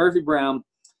 Anyway, Murphy Brown.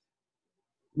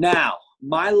 Now,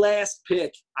 my last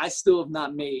pick, I still have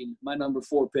not made my number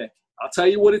 4 pick. I'll tell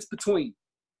you what it's between.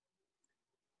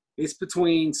 It's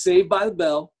between Saved by the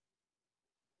Bell,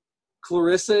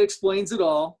 Clarissa Explains It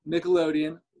All,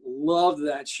 Nickelodeon. Loved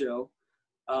that show.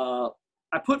 I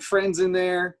put Friends in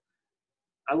there.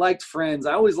 I liked Friends.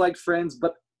 I always liked Friends,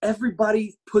 but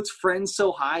everybody puts Friends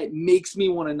so high, it makes me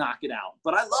want to knock it out.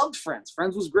 But I loved Friends.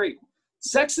 Friends was great.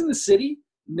 Sex and the City,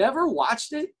 never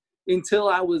watched it until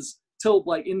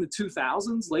like in the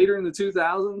 2000s, later in the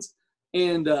 2000s.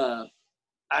 And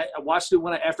I watched it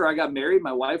after I got married.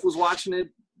 My wife was watching it.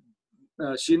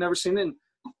 She had never seen it and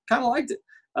kind of liked it.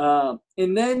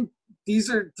 And then these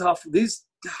are tough.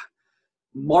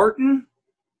 Martin,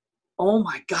 oh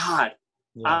my God.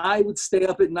 Yeah. I would stay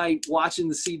up at night watching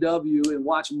the CW and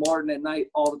watch Martin at night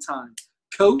all the time.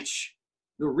 Coach,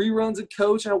 the reruns of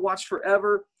Coach, I watched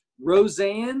forever.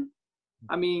 Roseanne,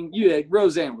 I mean,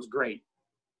 Roseanne was great.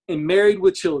 And Married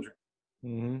with Children.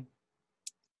 Mm-hmm.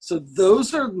 So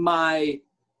those are my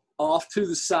off to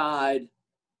the side.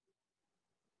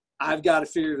 I've got to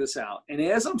figure this out. And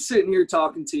as I'm sitting here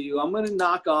talking to you, I'm going to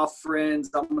knock off Friends.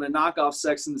 I'm going to knock off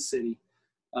Sex and the City.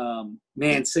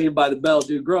 Man, Saved by the Bell,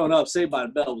 dude. Growing up, Saved by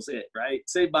the Bell was it, right?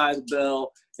 Saved by the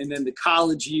Bell, and then the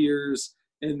college years,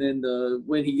 and then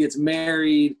when he gets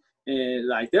married, and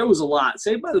like there was a lot.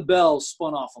 Saved by the Bell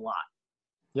spun off a lot.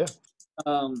 Yeah.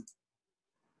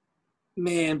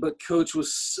 Man, but Coach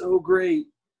was so great.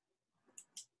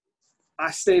 I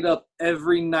stayed up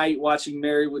every night watching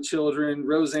Married with Children.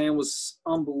 Roseanne was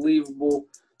unbelievable.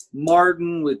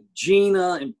 Martin with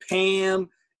Gina and Pam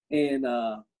and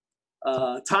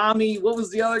Tommy. What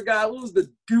was the other guy? What was the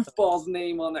goofball's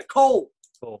name on that? Cole.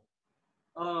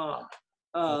 I'm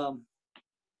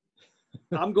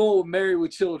going with Married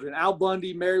with Children. Al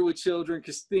Bundy, Married with Children,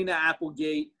 Christina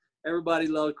Applegate. Everybody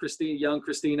loved young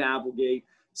Christina Applegate.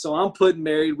 So I'm putting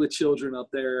Married with Children up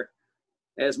there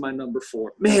as my number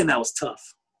 4. Man, that was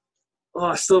tough. Oh,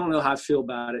 I still don't know how I feel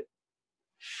about it.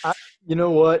 You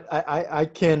know what? I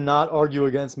cannot argue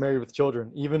against Married with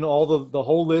Children. Even all the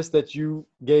whole list that you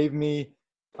gave me,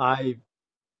 I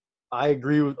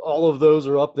agree with all of those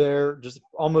are up there. Just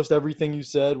almost everything you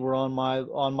said were on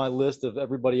my list of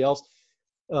everybody else.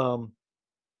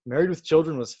 Married with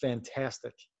Children was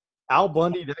fantastic. Al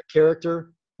Bundy, that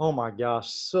character, oh my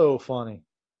gosh, so funny.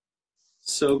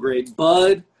 So great.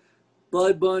 Bud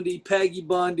Bundy, Peggy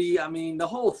Bundy. I mean, the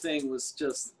whole thing was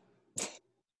just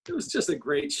a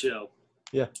great show.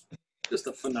 Yeah. Just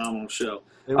a phenomenal show.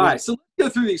 All right, so let's go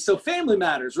through these. So Family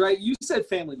Matters, right? You said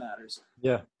Family Matters.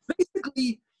 Yeah.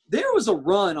 Basically, there was a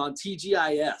run on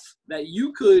TGIF that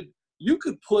you could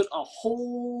put a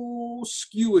whole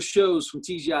skew of shows from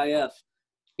TGIF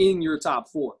in your top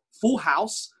 4. Full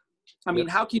House. I mean,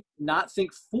 how can you not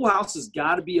think Full House has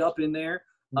got to be up in there?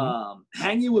 Mm-hmm.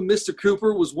 Hanging with Mr.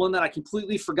 Cooper was one that I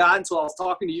completely forgot until I was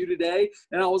talking to you today.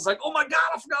 And I was like, oh, my God,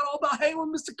 I forgot all about Hanging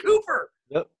with Mr. Cooper.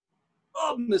 Yep.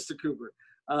 Love Mr. Cooper.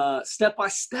 Step by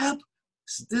Step.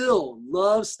 Still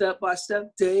love Step by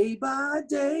Step, Day by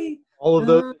Day. All of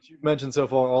those that you've mentioned so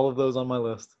far, all of those on my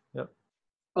list. Yep.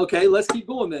 Okay, let's keep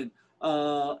going then.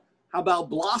 How about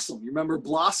Blossom? You remember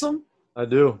Blossom? I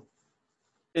do.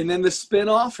 And then the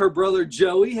spinoff, her brother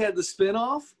Joey had the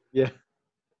spinoff. Yeah.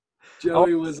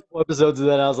 Joey was episodes of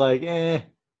that. I was like,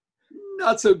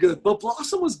 not so good, but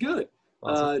Blossom was good.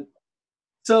 Awesome.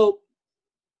 So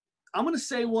I'm going to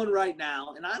say one right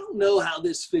now, and I don't know how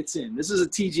this fits in. This is a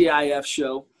TGIF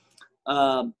show.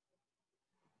 But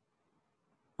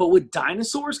would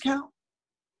dinosaurs count?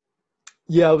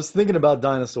 Yeah, I was thinking about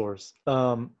dinosaurs.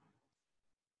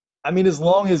 I mean, as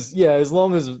long as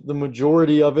the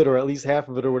majority of it, or at least half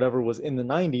of it or whatever, was in the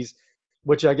 90s,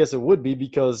 which I guess it would be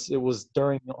because it was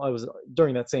during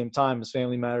that same time as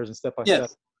Family Matters and Step by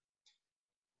Step.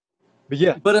 But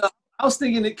yeah. But I was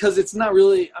thinking it because it's not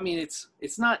really, I mean,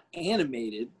 it's not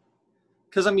animated.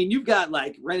 Because, I mean, you've got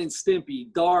like Ren and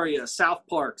Stimpy, Daria, South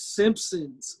Park,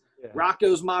 Simpsons,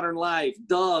 Rocko's Modern Life,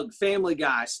 Doug, Family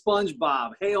Guy,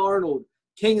 SpongeBob, Hey Arnold,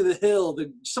 King of the Hill,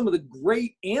 some of the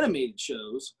great animated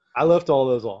shows. I left all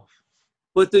those off.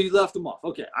 But you left them off.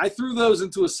 Okay. I threw those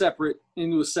into a separate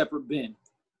bin.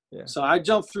 Yeah. So I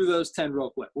jumped through those 10 real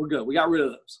quick. We're good. We got rid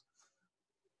of those.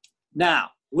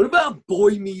 Now, what about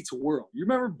Boy Meets World? You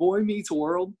remember Boy Meets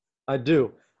World? I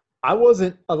do. A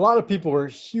lot of people were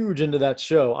huge into that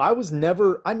show. I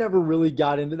never really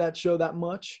got into that show that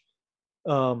much.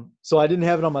 So I didn't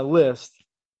have it on my list.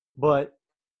 But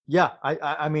yeah,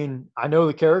 I mean, I know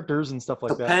the characters and stuff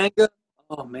like Topanga. that.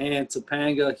 Oh man,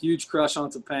 Topanga, huge crush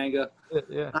on Topanga.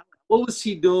 Yeah. What was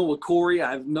he doing with Corey?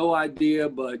 I have no idea,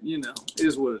 but it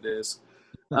is what it is.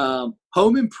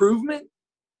 Home Improvement.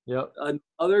 Yep.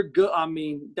 Another good. I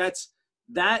mean,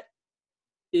 that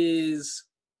is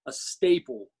a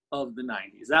staple of the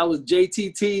 90s. That was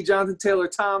JTT, Jonathan Taylor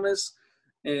Thomas,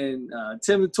 and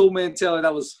Tim the Toolman Taylor.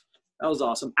 That was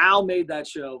awesome. Al made that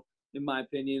show, in my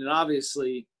opinion, and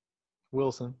obviously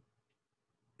Wilson.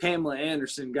 Pamela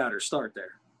Anderson got her start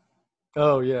there.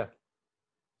 Oh yeah.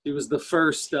 She was the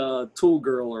first tool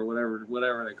girl or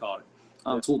whatever they called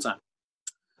it. Tool time.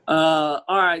 All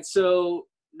right, so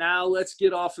now let's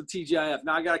get off of TGIF.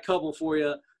 Now I got a couple for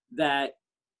you that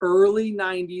early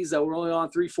 90s that were only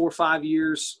on 3, 4, 5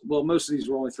 years. Well, most of these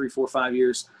were only 3, 4, 5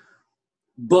 years.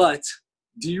 But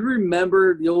do you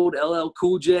remember the old LL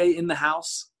Cool J In the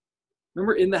House?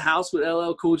 Remember In the House with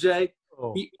LL Cool J?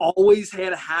 Oh. He always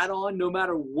had a hat on, no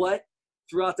matter what,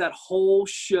 throughout that whole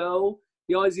show.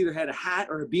 He always either had a hat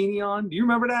or a beanie on. Do you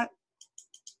remember that?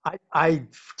 I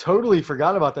totally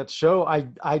forgot about that show.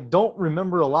 I don't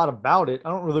remember a lot about it.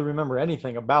 I don't really remember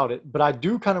anything about it, but I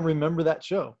do kind of remember that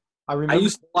show. I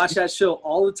used to watch that show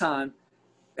all the time.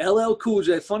 LL Cool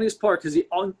J, funniest part, because he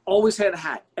always had a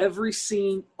hat. Every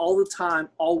scene, all the time,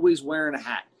 always wearing a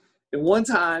hat. And one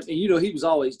time, and he was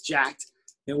always jacked.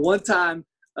 And one time,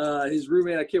 his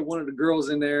roommate, I can't, one of the girls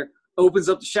in there, opens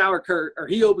up the shower curtain, or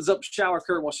he opens up the shower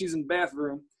curtain while she's in the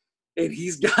bathroom, and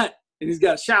he's got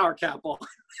a shower cap on.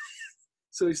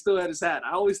 So he still had his hat.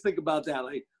 I always think about that.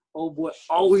 Like, oh boy,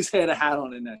 always had a hat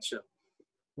on in that show.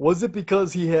 Was it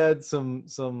because he had some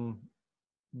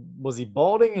was he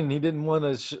balding and he didn't want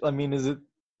to I mean, is it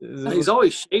He's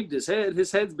always shaved his head.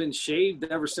 His head's been shaved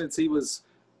ever since he was.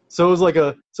 So it was like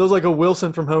a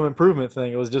Wilson from Home Improvement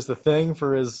thing. It was just a thing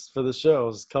for the show. It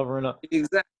was covering up.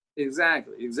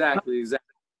 Exactly.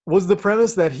 Was the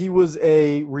premise that he was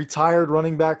a retired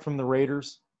running back from the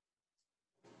Raiders?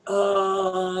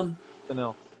 No.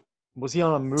 Was he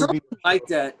on a movie Something like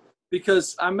that?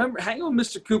 Because I remember hanging with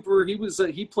Mr. Cooper.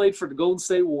 He played for the Golden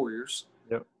State Warriors.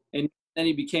 Yep. And then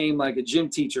he became like a gym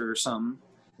teacher or something.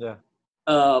 Yeah.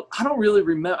 I don't really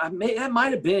remember. That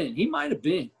might have been. He might have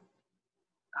been.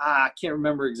 I can't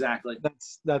remember exactly.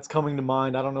 That's coming to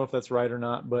mind. I don't know if that's right or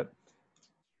not, but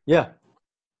yeah.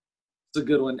 It's a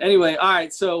good one. Anyway, all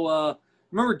right. So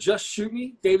remember Just Shoot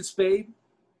Me, David Spade?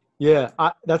 Yeah,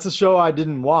 that's a show I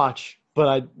didn't watch,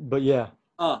 but yeah.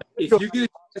 If you get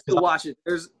to watch it,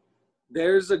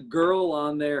 there's a girl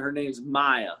on there. Her name's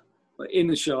Maya. In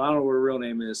the show, I don't know what her real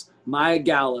name is. Maya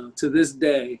Gallo. To this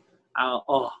day,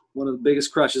 one of the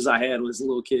biggest crushes I had was a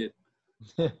little kid.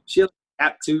 She had a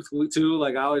gap tooth too.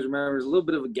 Like I always remember, there's a little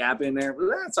bit of a gap in there, but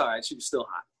that's all right. She was still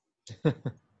hot.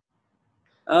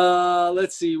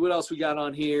 Let's see what else we got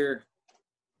on here.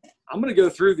 I'm gonna go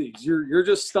through these. You're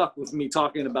just stuck with me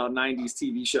talking about '90s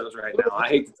TV shows right now. I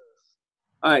hate.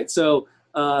 All right, so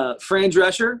Fran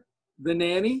Drescher, The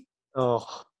Nanny.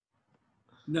 Oh.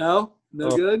 No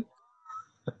good.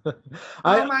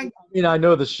 I mean, I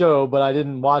know the show, but I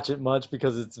didn't watch it much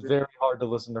because it's very hard to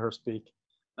listen to her speak.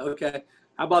 Okay.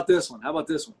 How about this one?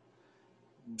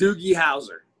 Doogie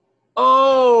Howser.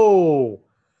 Oh,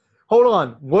 hold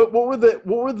on. What were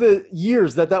the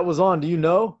years that was on? Do you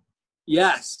know?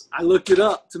 Yes, I looked it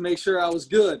up to make sure I was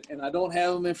good, and I don't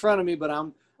have them in front of me, but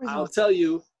I'll tell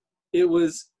you,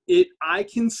 I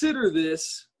consider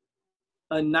this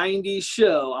a 90s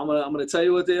show. I'm gonna tell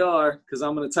you what they are because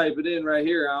I'm gonna type it in right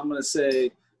here. I'm gonna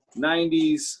say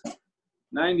 90s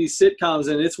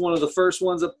sitcoms, and it's one of the first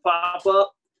ones that pop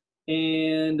up.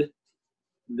 And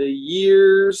the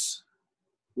years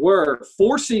were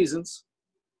 4 seasons.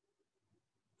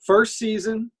 First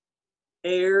season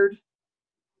aired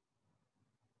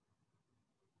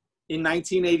in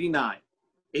 1989,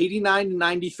 89 to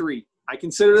 93. I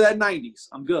consider that 90s.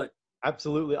 I'm good.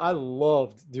 Absolutely. I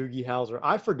loved Doogie Howser.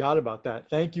 I forgot about that.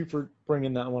 Thank you for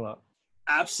bringing that one up.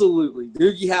 Absolutely.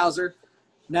 Doogie Howser.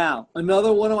 Now,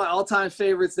 another one of my all-time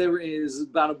favorites is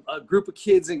about a group of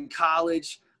kids in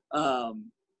college, A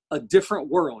Different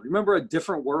World. Remember A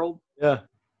Different World? Yeah.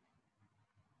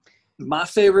 My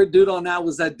favorite dude on that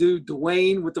was that dude,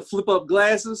 Dwayne, with the flip-up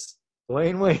glasses.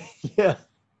 Dwayne Wayne, yeah.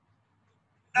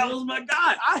 That was my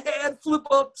guy. I had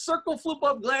circle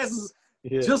flip-up glasses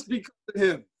just because of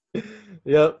him.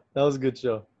 Yep, that was a good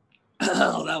show.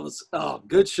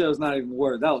 Good show's not even a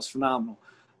word. That was phenomenal.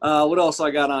 What else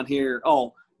I got on here?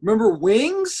 Oh, remember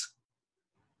Wings?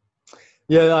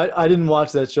 Yeah, I didn't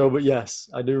watch that show, but yes,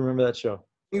 I do remember that show.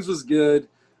 Wings was good.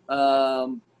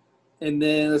 And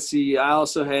then, let's see, I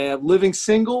also have Living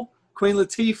Single, Queen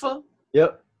Latifah.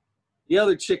 Yep. The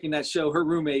other chick in that show, her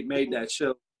roommate made that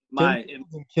show.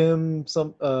 Kim,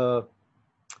 two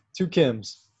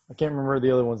Kims. I can't remember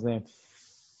the other one's name.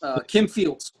 Kim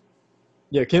Fields.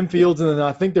 Yeah, Kim Fields, and then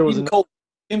I think there was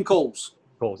Kim Coles.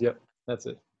 Coles, yep, that's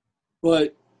it.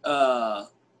 But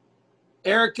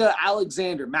Erica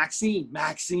Alexander,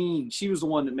 Maxine, she was the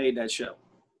one that made that show.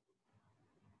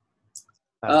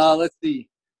 Let's see.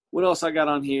 What else I got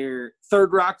on here?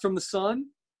 Third Rock from the Sun.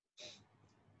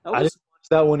 I didn't watch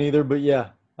that one either, but yeah.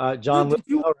 John. Did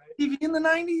you watch TV in the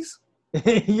 90s?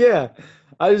 Yeah.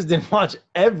 I just didn't watch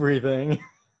everything.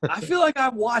 I feel like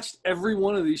I've watched every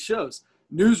one of these shows.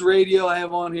 News Radio I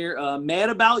have on here. Mad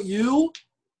About You.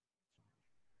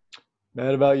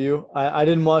 Mad About You. I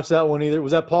didn't watch that one either.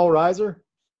 Was that Paul Reiser?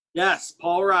 Yes,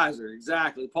 Paul Reiser.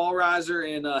 Exactly. Paul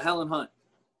Reiser and Helen Hunt.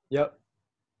 Yep.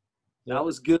 That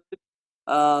was good.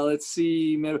 Let's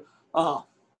see.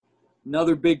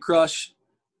 Another big crush.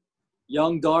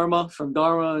 Young Dharma from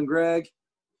Dharma and Greg.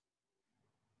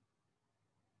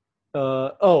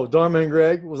 Dharma and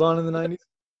Greg was on in the 90s.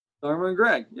 Dharma and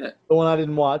Greg, yeah. The one I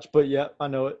didn't watch, but yeah, I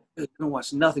know it. I didn't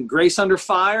watch nothing. Grace Under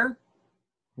Fire.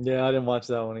 Yeah, I didn't watch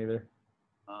that one either.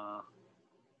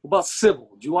 What about Sybil?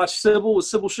 Did you watch Sybil with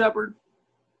Sybil Shepherd?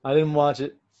 I didn't watch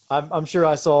it. I'm sure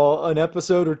I saw an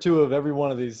episode or two of every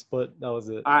one of these, but that was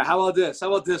it. All right, how about this? How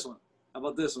about this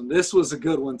one? This was a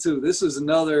good one too. This is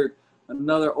another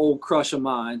old crush of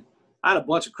mine. I had a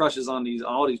bunch of crushes on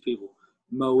all these people.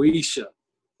 Moesha.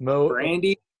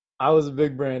 Brandy. I was a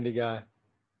big Brandy guy.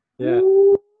 Yeah.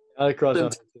 Ooh. I had a crush on her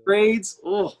too. Grades.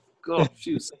 Oh, God,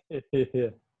 she was. Yeah.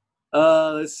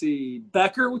 Let's see.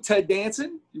 Becker with Ted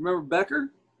Danson. You remember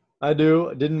Becker? I do.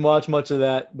 I didn't watch much of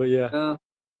that, but yeah.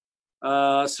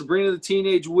 Sabrina the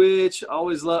Teenage Witch.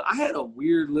 Always loved. I had a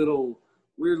weird little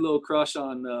crush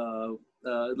on.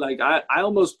 I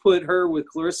almost put her with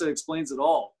Clarissa Explains It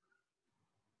All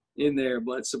in there,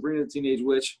 but Sabrina the Teenage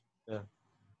Witch. Yeah.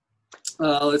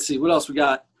 Let's see. What else we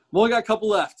got? We've only got a couple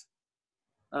left.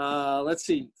 Let's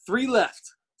see. Three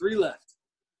left.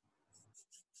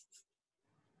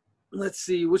 Let's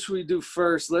see. Which should we do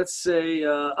first? Let's say,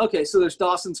 okay, so there's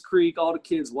Dawson's Creek. All the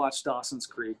kids watch Dawson's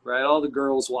Creek, right? All the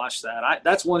girls watch that.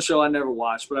 That's one show I never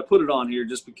watched, but I put it on here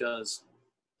just because.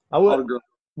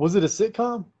 Was it a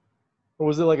sitcom? Or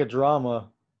was it like a drama?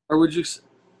 Or would you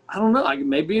 – I don't know.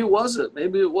 Maybe it was a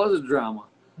drama.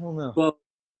 I don't know. But,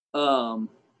 oh,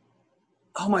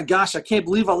 my gosh, I can't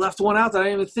believe I left one out that I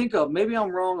didn't even think of. Maybe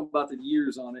I'm wrong about the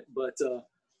years on it. But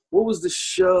what was the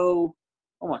show –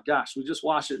 oh my gosh, we just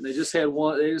watched it and they just had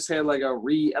like a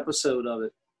re-episode of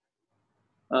it.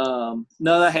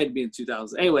 No, that had to be in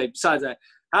 2000. Anyway, besides that,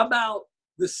 how about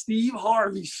the Steve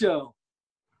Harvey show?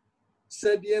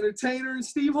 Said the Entertainer and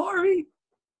Steve Harvey.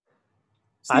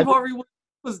 Steve Harvey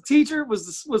was the teacher,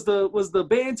 was the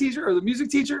band teacher or the music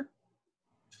teacher?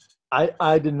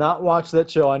 I did not watch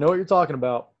that show. I know what you're talking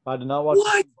about. I did not watch the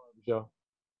Steve Harvey show.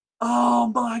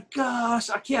 Oh my gosh.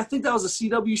 I think that was a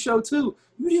CW show too.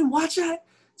 You didn't watch that?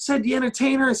 Said the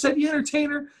Entertainer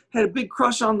had a big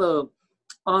crush on the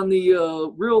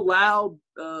real loud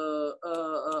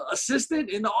assistant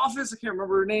in the office. I can't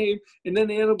remember her name. And then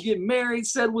they ended up getting married.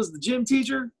 Said was the gym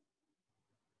teacher.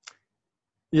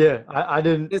 Yeah, I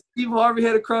didn't. And Steve Harvey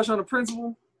had a crush on the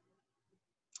principal.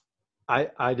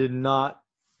 I did not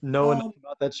know enough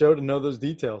about that show to know those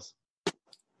details.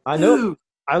 I know.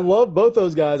 I love both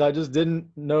those guys. I just didn't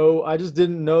know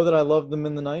that I loved them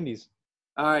in the 90s.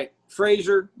 All right,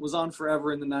 Frasier was on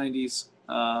forever in the 90s.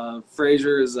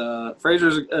 Frasier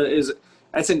is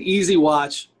that's an easy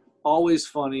watch, always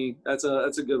funny. That's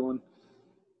a good one.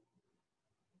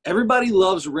 Everybody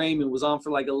Loves Raymond was on for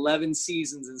like 11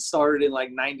 seasons and started in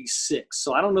like 96.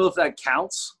 So I don't know if that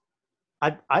counts.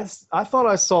 I thought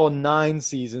I saw 9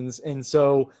 seasons, and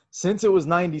so since it was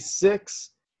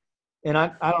 96, and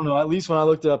I don't know, at least when I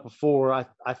looked it up before,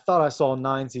 I thought I saw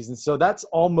 9 seasons. So that's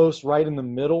almost right in the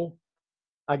middle.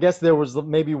 I guess there was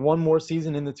maybe one more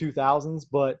season in the 2000s,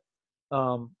 but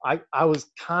I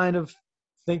was kind of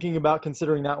thinking about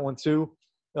considering that one too.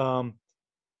 And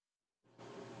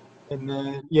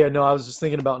then, I was just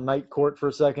thinking about Night Court for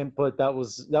a second, but that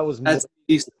was.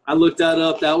 I looked that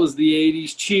up. That was the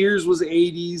 80s. Cheers was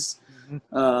 80s.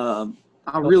 Mm-hmm.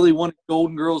 I really wanted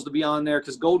Golden Girls to be on there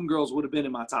because Golden Girls would have been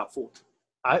in my top 4.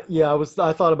 I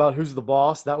thought about Who's the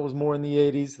Boss. That was more in the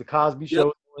 80s. The Cosby Show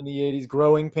was more in the 80s.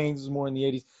 Growing Pains was more in the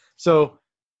 80s. So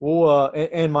we'll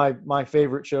and my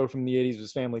favorite show from the 80s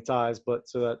was Family Ties, but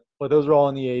those are all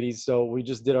in the 80s. So we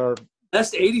just did our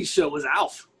best 80s show was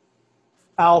Alf.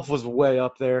 Alf was way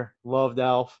up there. Loved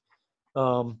Alf.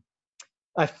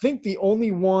 I think the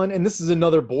only one, and this is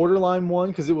another borderline one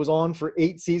because it was on for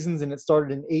 8 seasons and it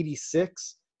started in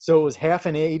 86. So it was half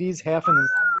in the 80s, half in the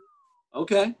 90s.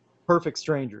 Okay. Perfect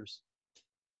Strangers.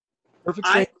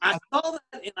 I saw that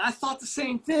and I thought the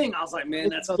same thing. I was like, man,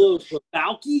 that's close. But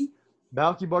Balky,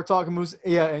 Bartolomeusz,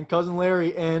 and Cousin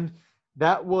Larry. And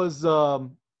that was,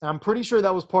 I'm pretty sure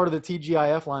that was part of the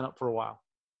TGIF lineup for a while.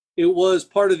 It was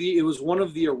one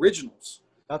of the originals.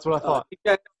 That's what I thought.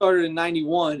 TGIF started in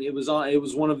 91. It was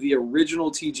one of the original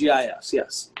TGIFs,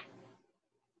 yes.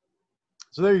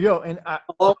 So there you go. And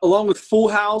along with Full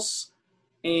House,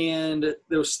 and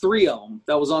there was 3 of them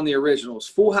that was on the originals.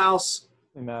 Full House.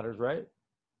 It Matters, right?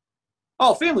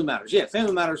 Oh, Family Matters. Yeah,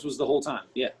 Family Matters was the whole time.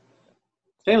 Yeah.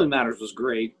 Family Matters was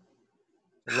great.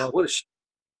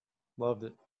 Loved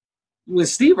it. When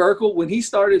Steve Urkel, when he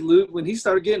started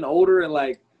getting older and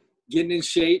like getting in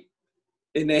shape,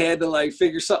 and they had to like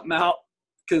figure something out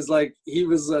because like he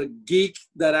was a geek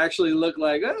that actually looked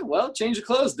like, oh, well, change your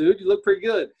clothes, dude. You look pretty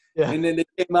good. Yeah. And then they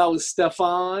came out with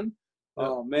Stefan,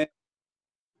 Oh man.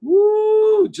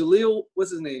 Woo! Jaleel,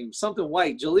 what's his name? Something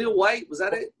White. Jaleel White, was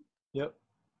that it? Yep.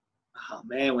 Oh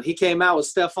man, when he came out with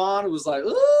Stephon, it was like,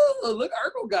 oh, look,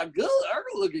 Urkel got good.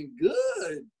 Urkel looking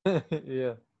good.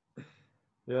 Yeah.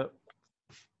 Yep.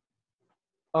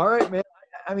 All right, man.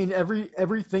 I mean,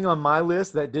 everything on my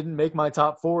list that didn't make my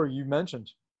top 4, you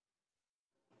mentioned.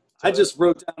 So I just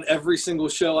wrote down every single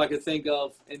show I could think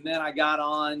of, and then I got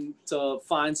on to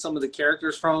find some of the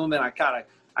characters from them, and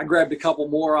I grabbed a couple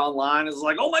more online. It was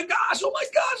like, oh my gosh, I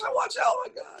watched that, oh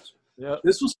my gosh. yeah.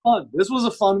 This was fun. This was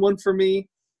a fun one for me.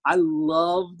 I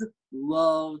loved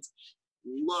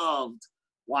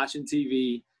watching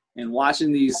TV and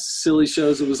watching these silly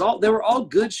shows. They were all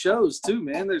good shows too,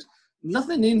 man. There's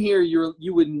nothing in here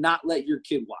you would not let your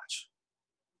kid watch.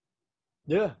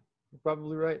 Yeah, you're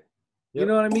probably right. Yep. You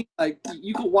know what I mean? Like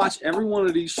you could watch every one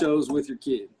of these shows with your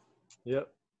kid. Yep.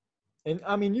 And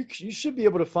I mean, you should be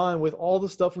able to find, with all the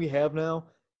stuff we have now,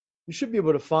 you should be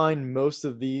able to find most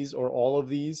of these or all of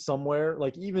these somewhere.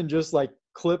 Like even just like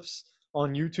clips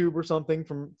on YouTube or something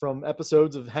from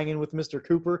episodes of Hanging with Mr.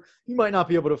 Cooper. You might not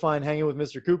be able to find Hanging with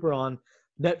Mr. Cooper on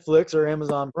Netflix or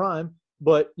Amazon Prime,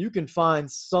 but you can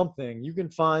find something. You can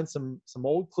find some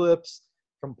old clips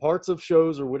from parts of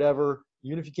shows or whatever,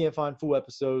 even if you can't find full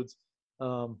episodes.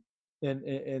 That's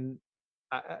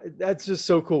just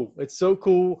so cool. It's so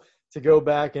cool to go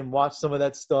back and watch some of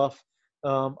that stuff.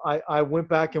 I went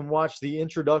back and watched the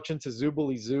introduction to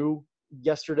Zoobilee Zoo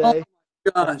yesterday. Oh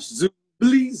my gosh,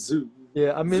 Zoobilee Zoo.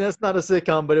 Yeah, I mean that's not a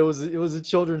sitcom, but it was a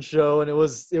children's show, and it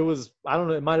was I don't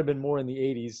know, it might have been more in the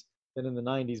 80s than in the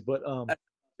 90s, but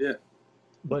yeah.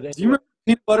 But anyway. Do you remember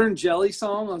the Peanut Butter and Jelly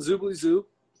song on Zoobilee Zoo?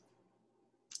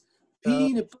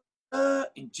 Peanut butter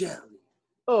and jelly.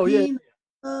 Oh yeah.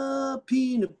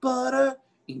 Peanut butter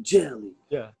and jelly.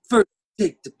 Yeah. First,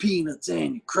 take the peanuts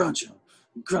and you crunch them.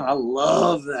 I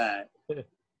love that.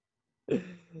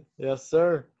 Yes,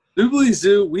 sir. Zoobilee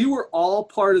Zoo. We were all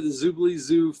part of the Zoobilee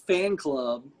Zoo fan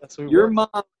club. That's who Your mom,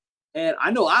 and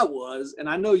I know I was, and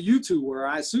I know you two were.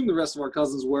 I assume the rest of our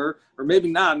cousins were, or maybe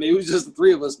not. Maybe it was just the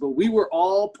three of us, but we were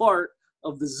all part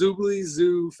of the Zoobilee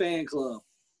Zoo fan club.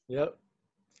 Yep.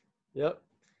 That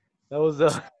was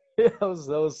that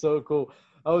was so cool.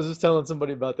 I was just telling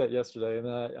somebody about that yesterday, and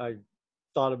I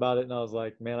thought about it, and I was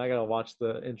like, man, I gotta watch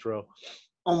the intro.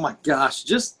 Oh my gosh,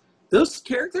 just those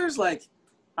characters. Like,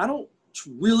 I don't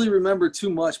really remember too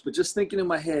much, but just thinking in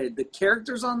my head, the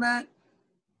characters on that,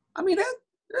 I mean, they're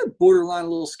borderline a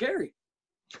little scary.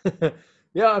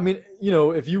 Yeah, I mean,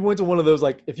 if you went to one of those,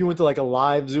 like if you went to like a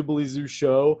live Zoobilee Zoo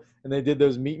show and they did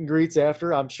those meet and greets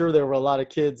after, I'm sure there were a lot of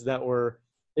kids that were,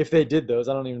 if they did those,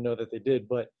 I don't even know that they did,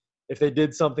 but if they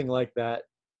did something like that,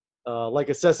 like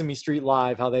a Sesame Street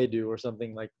Live, how they do, or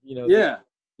something like, Yeah.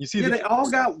 You see, they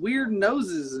all got weird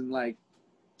noses and like,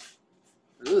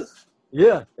 ugh.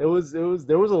 Yeah, there was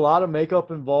a lot of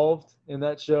makeup involved in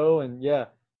that show, and yeah,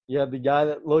 you had the guy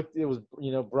that was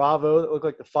Bravo, that looked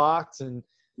like the fox, and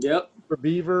yep, for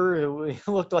Beaver, he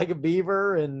looked like a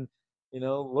beaver, and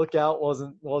Lookout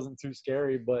wasn't too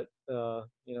scary, but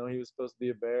he was supposed to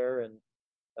be a bear, and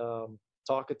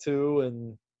Talkatoo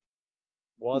and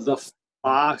the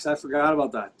fox. I forgot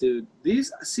about that, dude.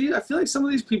 I feel like some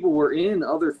of these people were in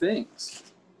other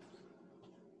things.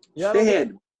 Yeah, they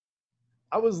had.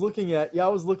 I was looking at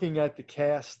the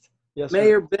cast yesterday.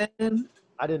 Mayor Ben.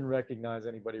 I didn't recognize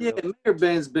anybody. Yeah, really. Mayor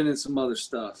Ben's been in some other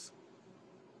stuff.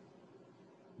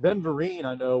 Ben Vereen,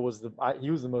 I know, he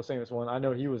was the most famous one. I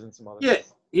know he was in some other stuff. Yeah,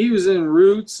 he was in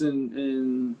Roots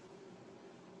and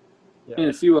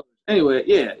a few others. Anyway,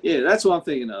 yeah, that's what I'm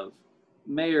thinking of.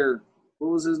 Mayor,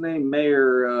 what was his name?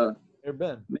 Mayor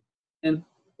Ben. Ben.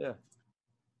 Yeah.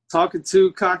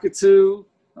 Talkatoo, Cockatoo.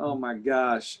 Oh my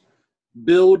gosh.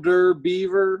 Builder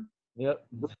Beaver. Yep.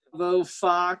 Bravo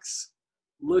Fox.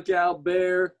 Lookout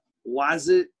Bear. Was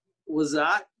I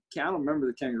don't remember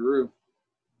the kangaroo.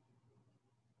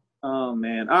 Oh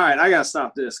man. All right, I gotta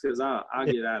stop this because I'll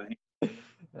get out of here.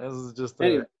 This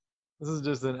is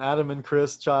just an Adam and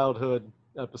Chris childhood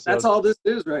episode. That's all this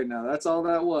is right now. That's all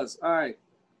that was. All right.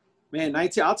 Man,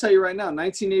 I'll tell you right now,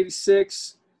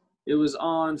 1986, it was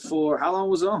on for how long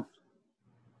was it on?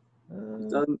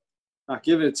 Not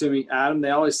giving it to me, Adam. They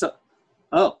always tell.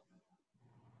 Oh,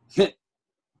 it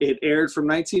aired from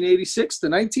 1986 to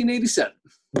 1987.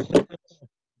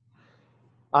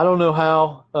 I don't know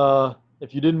how.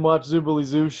 If you didn't watch Zoobilee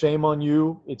Zoo, shame on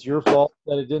you. It's your fault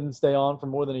that it didn't stay on for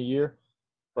more than a year.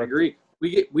 I agree.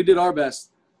 We did our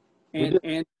best, and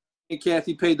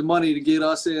Kathy paid the money to get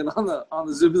us in on the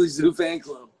Zoobilee Zoo fan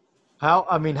club.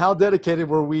 How dedicated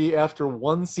were we after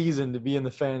one season to be in the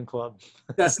fan club?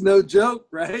 That's no joke,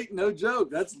 right? No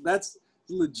joke. That's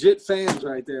legit fans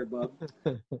right there, bub.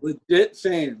 Legit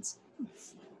fans.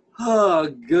 Oh,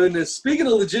 goodness. Speaking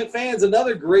of legit fans,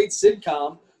 another great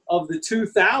sitcom of the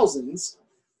 2000s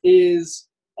is,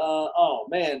 oh,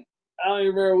 man, I don't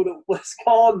even remember what it's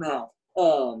called now.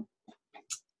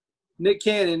 Nick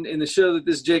Cannon in the show that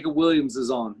this Jacob Williams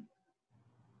is on.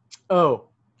 Oh.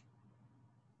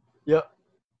 Yep.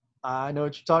 I know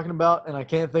what you're talking about, and I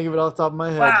can't think of it off the top of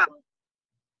my head. Wow.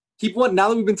 Now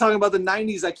that we've been talking about the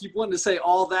 90s, I keep wanting to say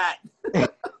All That.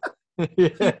 Yeah.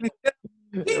 Kenan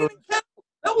and Kel.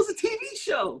 That was a TV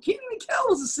show. Kenan and Kel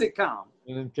was a sitcom.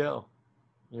 Kenan and Kel.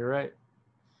 You're right.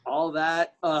 All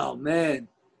That. Oh, man.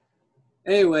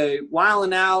 Anyway,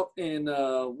 Wildin' Out and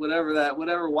whatever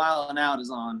Wildin' Out is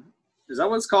on. Is that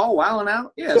what it's called? Wildin'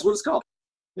 Out? Yeah, that's what it's called.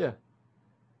 Yeah.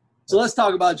 So let's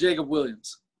talk about Jacob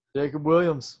Williams. Jacob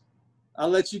Williams. I'll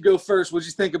let you go first. What'd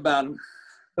you think about him?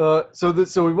 So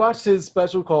we watched his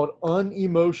special called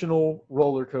Unemotional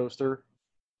Roller Coaster,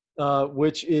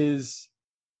 which is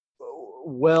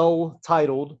well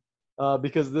titled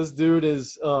because this dude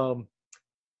is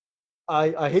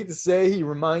I hate to say he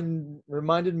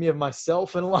reminded me of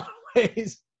myself in a lot of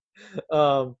ways,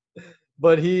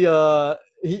 but he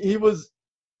was,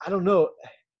 I don't know,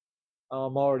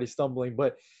 I'm already stumbling,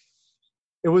 but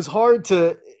it's hard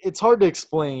to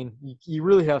explain. You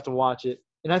really have to watch it,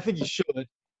 and I think you should,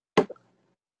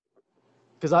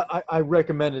 because I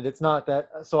recommend it. It's not that,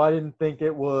 so I didn't think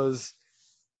it was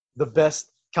the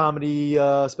best comedy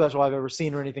special I've ever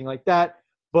seen or anything like that,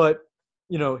 but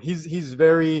you know, he's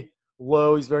very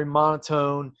low, he's very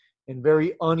monotone and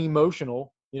very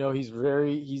unemotional. You know, he's real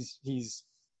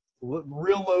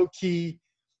low key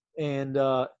and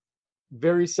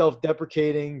very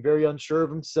self-deprecating, very unsure of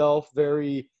himself,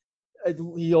 he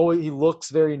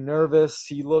looks very nervous.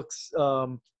 He looks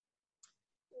I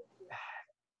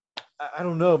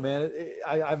don't know, man.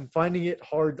 I'm finding it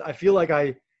hard. I feel like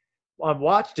I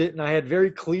watched it and I had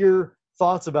very clear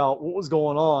thoughts about what was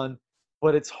going on,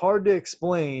 but it's hard to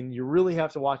explain. You really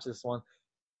have to watch this one.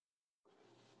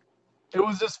 It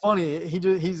was just funny.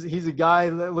 He's a guy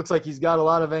that looks like he's got a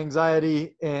lot of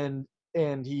anxiety and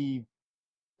he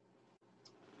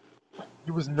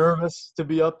was nervous to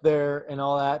be up there and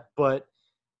all that, but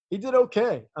he did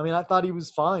okay. I mean, I thought he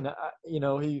was fine.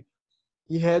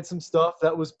 He had some stuff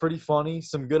that was pretty funny,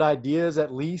 some good ideas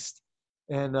at least,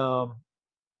 and I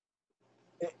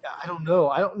don't know.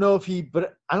 I don't know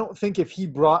but I don't think if he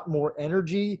brought more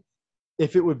energy,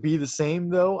 if it would be the same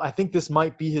though. I think this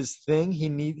might be his thing.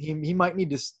 He might need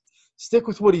to stick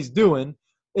with what he's doing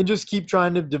and just keep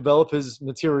trying to develop his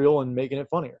material and making it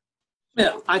funnier.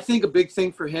 Yeah, I think a big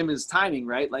thing for him is timing,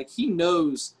 right? Like he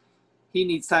knows he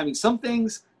needs timing. Some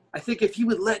things, I think if he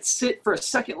would let sit for a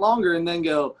second longer and then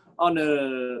go, oh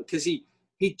no, because he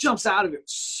jumps out of it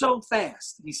so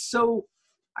fast. He's so,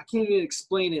 I can't even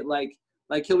explain it. Like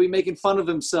he'll be making fun of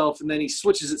himself and then he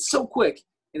switches it so quick,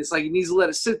 and it's like he needs to let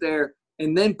it sit there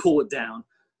and then pull it down.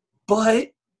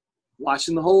 But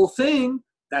watching the whole thing,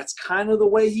 that's kind of the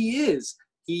way he is.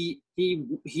 He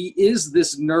is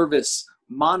this nervous,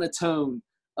 monotone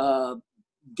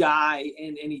guy,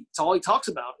 and it's all he talks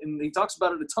about, and he talks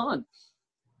about it a ton.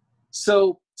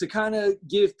 So to kind of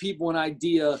give people an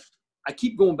idea, I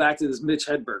keep going back to this Mitch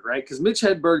Hedberg, right? Because Mitch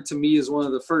Hedberg to me is one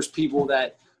of the first people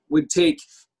that would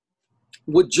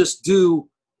just do,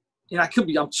 and I'm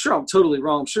sure I'm totally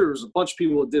wrong. I'm sure there's a bunch of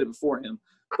people that did it before him,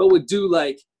 but would do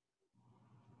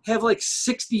have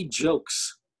 60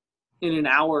 jokes in an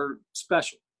hour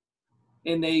special.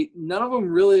 And none of them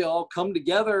really all come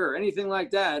together or anything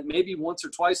like that. Maybe once or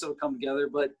twice they'll come together,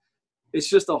 but it's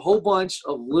just a whole bunch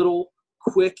of little,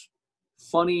 quick,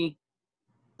 funny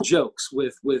jokes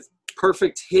with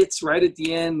perfect hits right at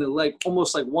the end,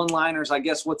 almost like one-liners. I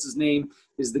guess what's his name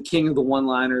is the king of the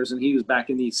one-liners, and he was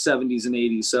back in the 70s and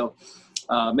 80s. So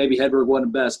maybe Hedberg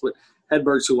wasn't best, but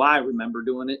Hedberg's who I remember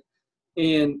doing it.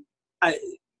 And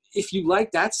if you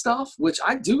like that stuff, which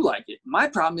I do like it, my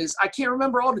problem is I can't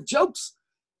remember all the jokes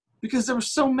because there were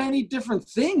so many different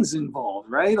things involved,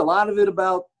 right? A lot of it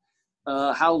about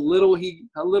how little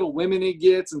women he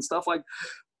gets and stuff like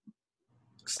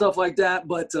that.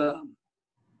 But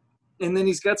and then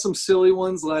he's got some silly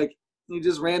ones, like he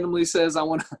just randomly says, "I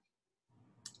want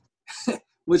to,"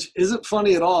 which isn't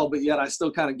funny at all, but yet I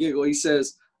still kind of giggle. He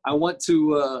says, "I want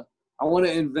to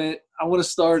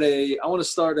start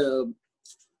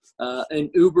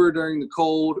an Uber during the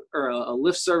cold, or a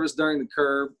Lyft service during the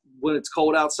curb when it's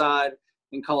cold outside,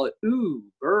 and call it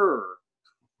Uber."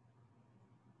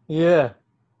 Yeah.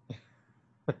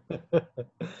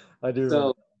 I do.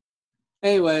 So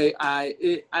anyway,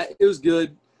 it was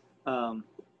good.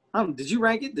 Did you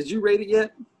rank it? Did you rate it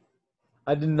yet?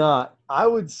 I did not. I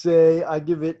would say I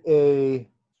give it a.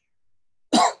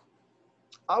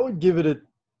 I would give it a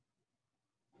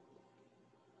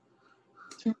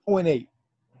 2.8.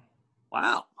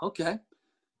 Wow. Okay.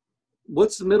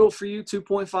 What's the middle for you?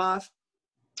 2.5?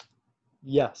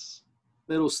 Yes.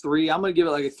 Middle's 3. I'm going to give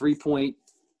it like a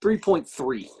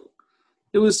 3.3.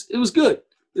 It was good.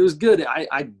 It was good.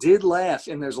 I did laugh,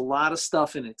 and there's a lot of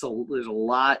stuff in it. So there's a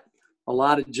lot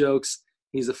of jokes.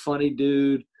 He's a funny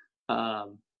dude. I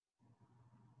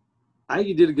think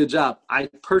he did a good job. I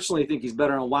personally think he's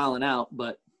better on Wildin' Out,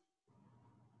 but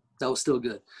that was still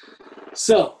good.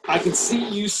 So I can see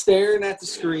you staring at the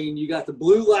screen. You got the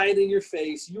blue light in your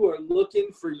face. You are looking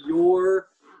for your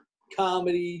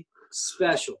comedy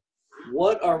special.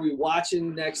 What are we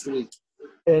watching next week?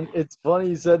 And it's funny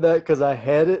you said that because I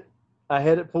had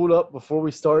it pulled up before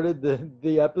we started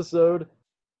the episode,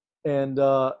 and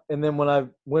then when I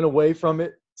went away from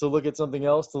it to look at something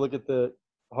else, to look at the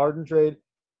Harden trade,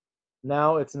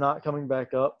 now it's not coming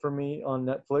back up for me on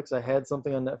Netflix. I had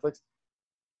something on Netflix.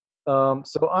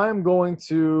 So I'm going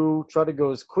to try to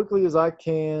go as quickly as I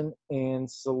can and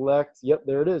select. Yep,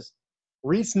 there it is.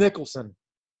 Reese Nicholson.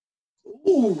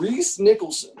 Ooh, Reese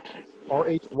Nicholson.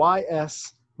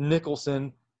 RHYS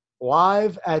Nicholson,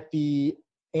 live at the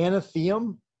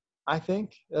Athenaeum. I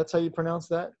think that's how you pronounce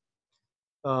that.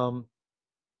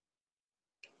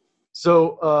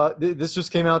 This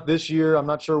just came out this year. I'm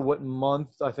not sure what month.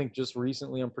 I think just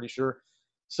recently. I'm pretty sure.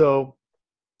 So,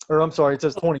 or I'm sorry, it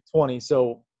says 2020.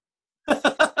 So.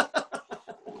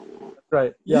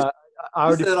 Right. Yeah. I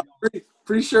already said, I'm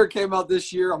pretty sure it came out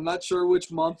this year. I'm not sure which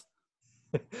month.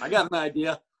 I got an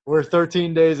idea. We're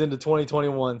 13 days into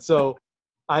 2021. So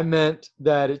I meant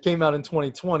that it came out in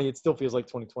 2020. It still feels like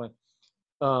 2020.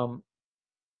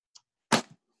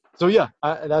 So yeah,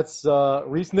 that's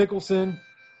Reese Nicholson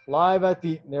live at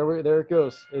the there it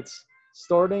goes. It's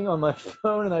starting on my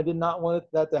phone, and I did not want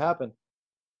that to happen.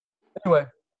 Anyway,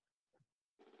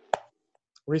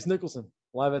 Reese Nicholson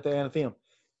live at the Athenaeum.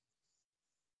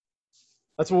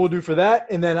 That's what we'll do for that.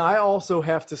 And then I also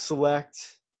have to select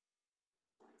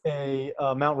a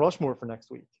Mount Rushmore for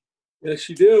next week. Yes,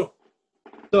 you do.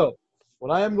 So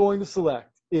what I am going to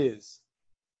select is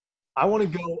I want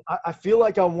to go. I feel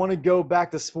like I want to go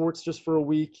back to sports just for a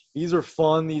week. These are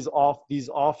fun. These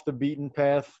off the beaten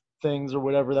path things or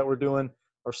whatever that we're doing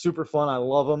are super fun. I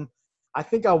love them. I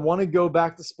think I want to go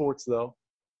back to sports though.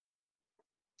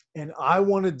 And I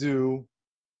want to do.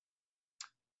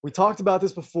 We talked about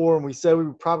this before, and we said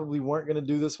we probably weren't going to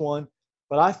do this one,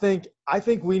 but I think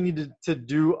we need to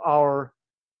do our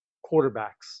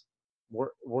quarterbacks.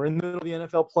 We're in the middle of the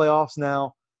NFL playoffs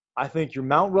now. I think your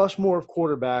Mount Rushmore of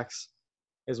quarterbacks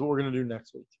is what we're going to do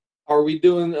next week. Are we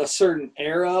doing a certain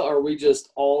era, or are we just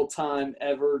all time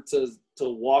ever to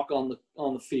walk on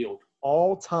the field?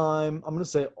 All time. I'm going to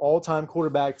say all time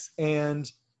quarterbacks.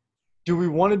 And do we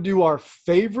want to do our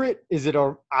favorite? Is it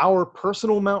our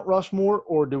personal Mount Rushmore,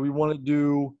 or do we want to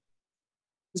do?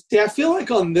 See, I feel like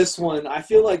on this one,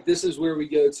 this is where we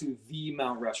go to the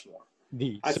Mount Rushmore.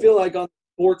 I feel like on the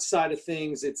sports side of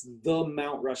things, it's the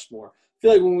Mount Rushmore. I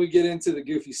feel like when we get into the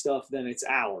goofy stuff, then it's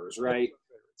ours, right?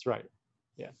 That's right.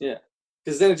 Yeah. Yeah.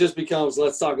 Because then it just becomes,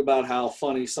 let's talk about how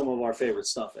funny some of our favorite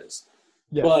stuff is.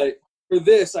 Yeah. But for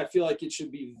this, I feel like it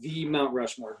should be the Mount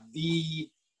Rushmore,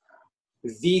 the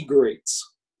greats.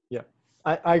 Yeah,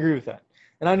 I agree with that.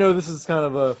 And I know this is kind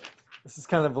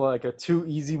of like a too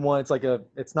easy one.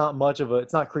 It's not much of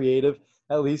it's not creative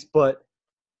at least, but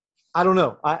I don't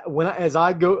know. As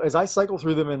I cycle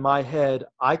through them in my head,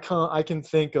 I can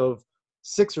think of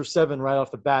 6 or 7 right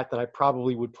off the bat that I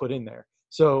probably would put in there.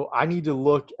 So I need to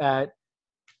look at,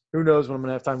 who knows when I'm going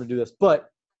to have time to do this,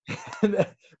 but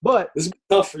this is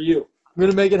tough for you. I'm going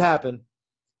to make it happen.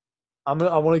 I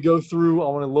want to go through. I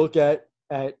want to look at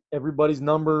everybody's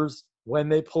numbers, when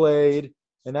they played,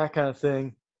 and that kind of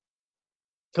thing.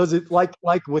 Because it like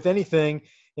with anything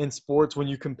in sports, when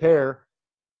you compare,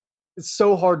 it's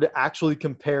so hard to actually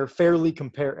fairly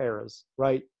compare eras,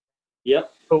 right?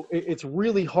 Yep. So it's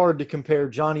really hard to compare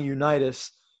Johnny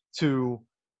Unitas to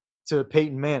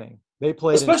Peyton Manning. They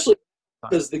played, especially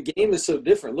because the game is so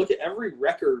different. Look at every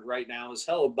record right now is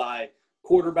held by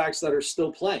quarterbacks that are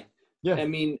still playing. Yeah. I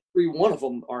mean, every one of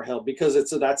them are held because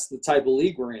that's the type of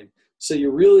league we're in. So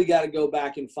you really got to go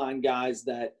back and find guys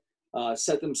that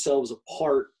set themselves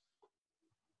apart,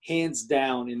 hands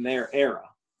down, in their era.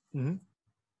 Mm-hmm.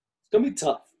 It's gonna be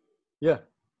tough. Yeah,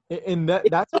 and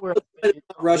that's where Mount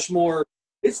Rushmore.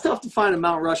 It's tough to find a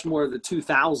Mount Rushmore of the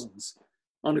 2000s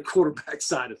on the quarterback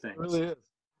side of things. It really is.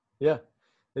 Yeah,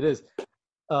 it is.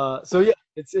 So yeah,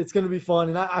 it's going to be fun,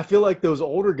 and I feel like those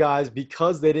older guys,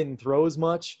 because they didn't throw as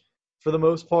much, for the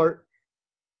most part.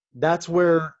 That's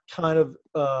where kind of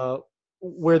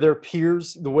where their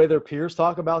peers, the way their peers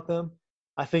talk about them,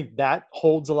 I think that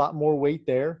holds a lot more weight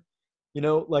there.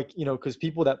 Because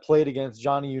people that played against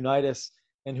Johnny Unitas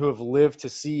and who have lived to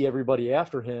see everybody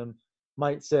after him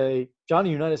might say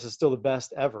Johnny Unitas is still the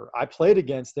best ever. I played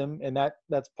against him, and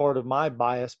that's part of my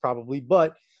bias probably,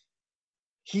 but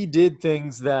he did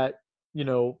things that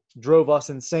drove us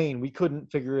insane. We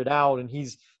couldn't figure it out, and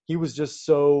he was just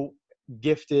so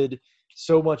gifted,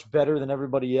 so much better than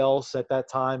everybody else at that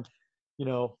time.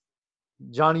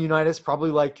 Johnny Unitas,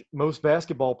 probably like most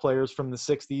basketball players from the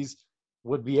 60s,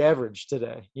 would be average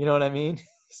today. You know what I mean?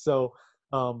 So,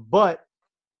 but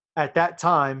at that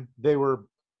time, they were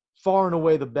far and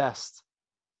away the best.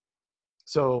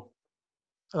 So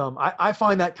I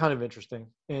find that kind of interesting.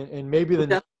 And maybe the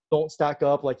Nets don't stack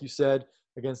up, like you said,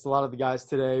 against a lot of the guys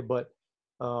today, but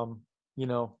your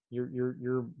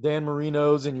Dan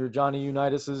Marinos and your Johnny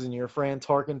Unitases and your Fran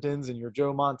Tarkentons and your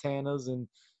Joe Montanas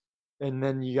and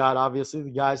then you got obviously the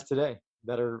guys today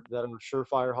that are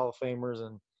surefire Hall of Famers,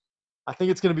 and I think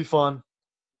it's going to be fun.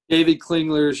 David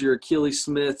Klingler's, your Achilles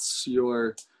Smiths,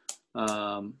 your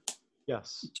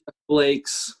yes,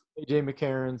 Blake's, AJ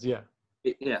McCarron's, yeah,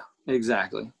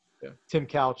 exactly. Yeah. Tim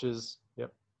Couch's,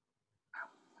 yep.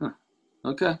 Huh.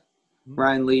 Okay.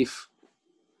 Ryan Leaf.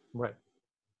 Right.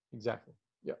 Exactly.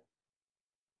 Yeah.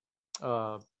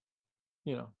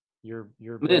 Your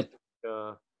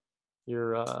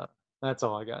that's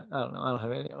all I got. I don't know. I don't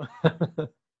have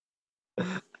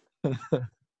any.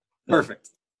 Perfect.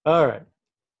 All right.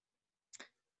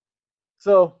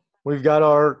 So we've got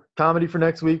our comedy for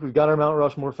next week. We've got our Mount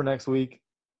Rushmore for next week.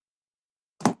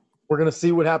 We're going to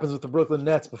see what happens with the Brooklyn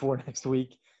Nets before next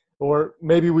week. Or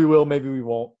maybe we will, maybe we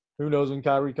won't. Who knows when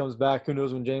Kyrie comes back? Who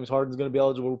knows when James Harden's going to be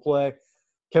eligible to play?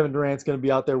 Kevin Durant's going to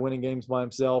be out there winning games by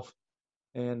himself.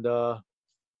 And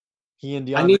he and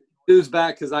DeAndre. I need news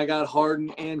back because I got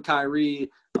Harden and Kyrie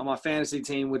on my fantasy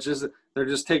team, which is they're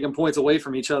just taking points away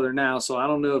from each other now. So I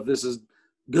don't know if this is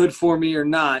good for me or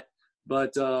not.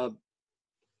 But,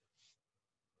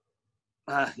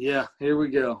 yeah, here we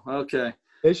go. Okay.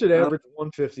 They should average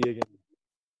 150 again.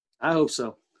 I hope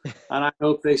so. And I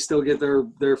hope they still get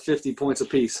their 50 points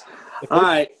apiece. All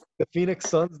right. The Phoenix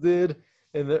Suns did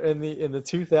in the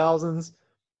 2000s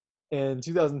and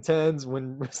 2010s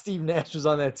when Steve Nash was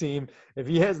on that team. If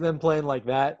he has them playing like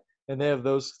that and they have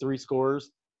those three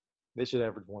scorers, they should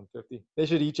average 150. They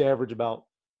should each average about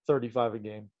 35 a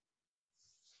game.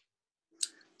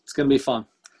 It's going to be fun.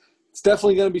 It's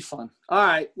definitely going to be fun. All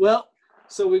right. Well,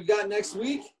 so we've got next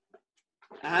week.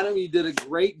 Adam, you did a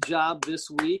great job this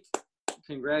week.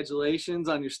 Congratulations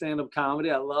on your stand-up comedy.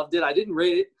 I loved it. I didn't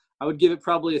rate it. I would give it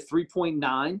probably a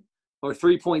 3.9 or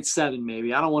 3.7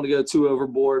 maybe. I don't want to go too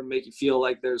overboard and make you feel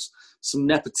like there's some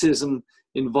nepotism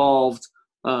involved.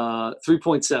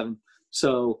 3.7.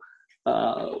 So,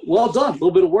 well done. A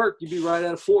little bit of work. You'd be right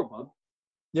at a 4, bud.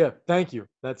 Yeah, thank you.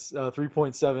 That's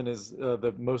 3.7 is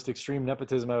the most extreme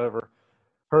nepotism I've ever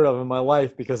heard of in my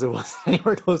life because it wasn't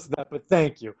anywhere close to that, but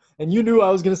thank you. And you knew I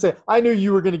was going to say, I knew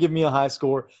you were going to give me a high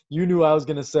score. You knew I was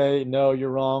going to say, no,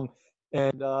 you're wrong.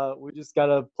 And we just got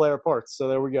to play our parts. So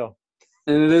there we go.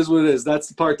 And it is what it is. That's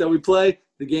the part that we play.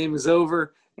 The game is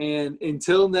over. And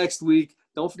until next week,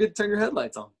 don't forget to turn your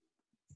headlights on.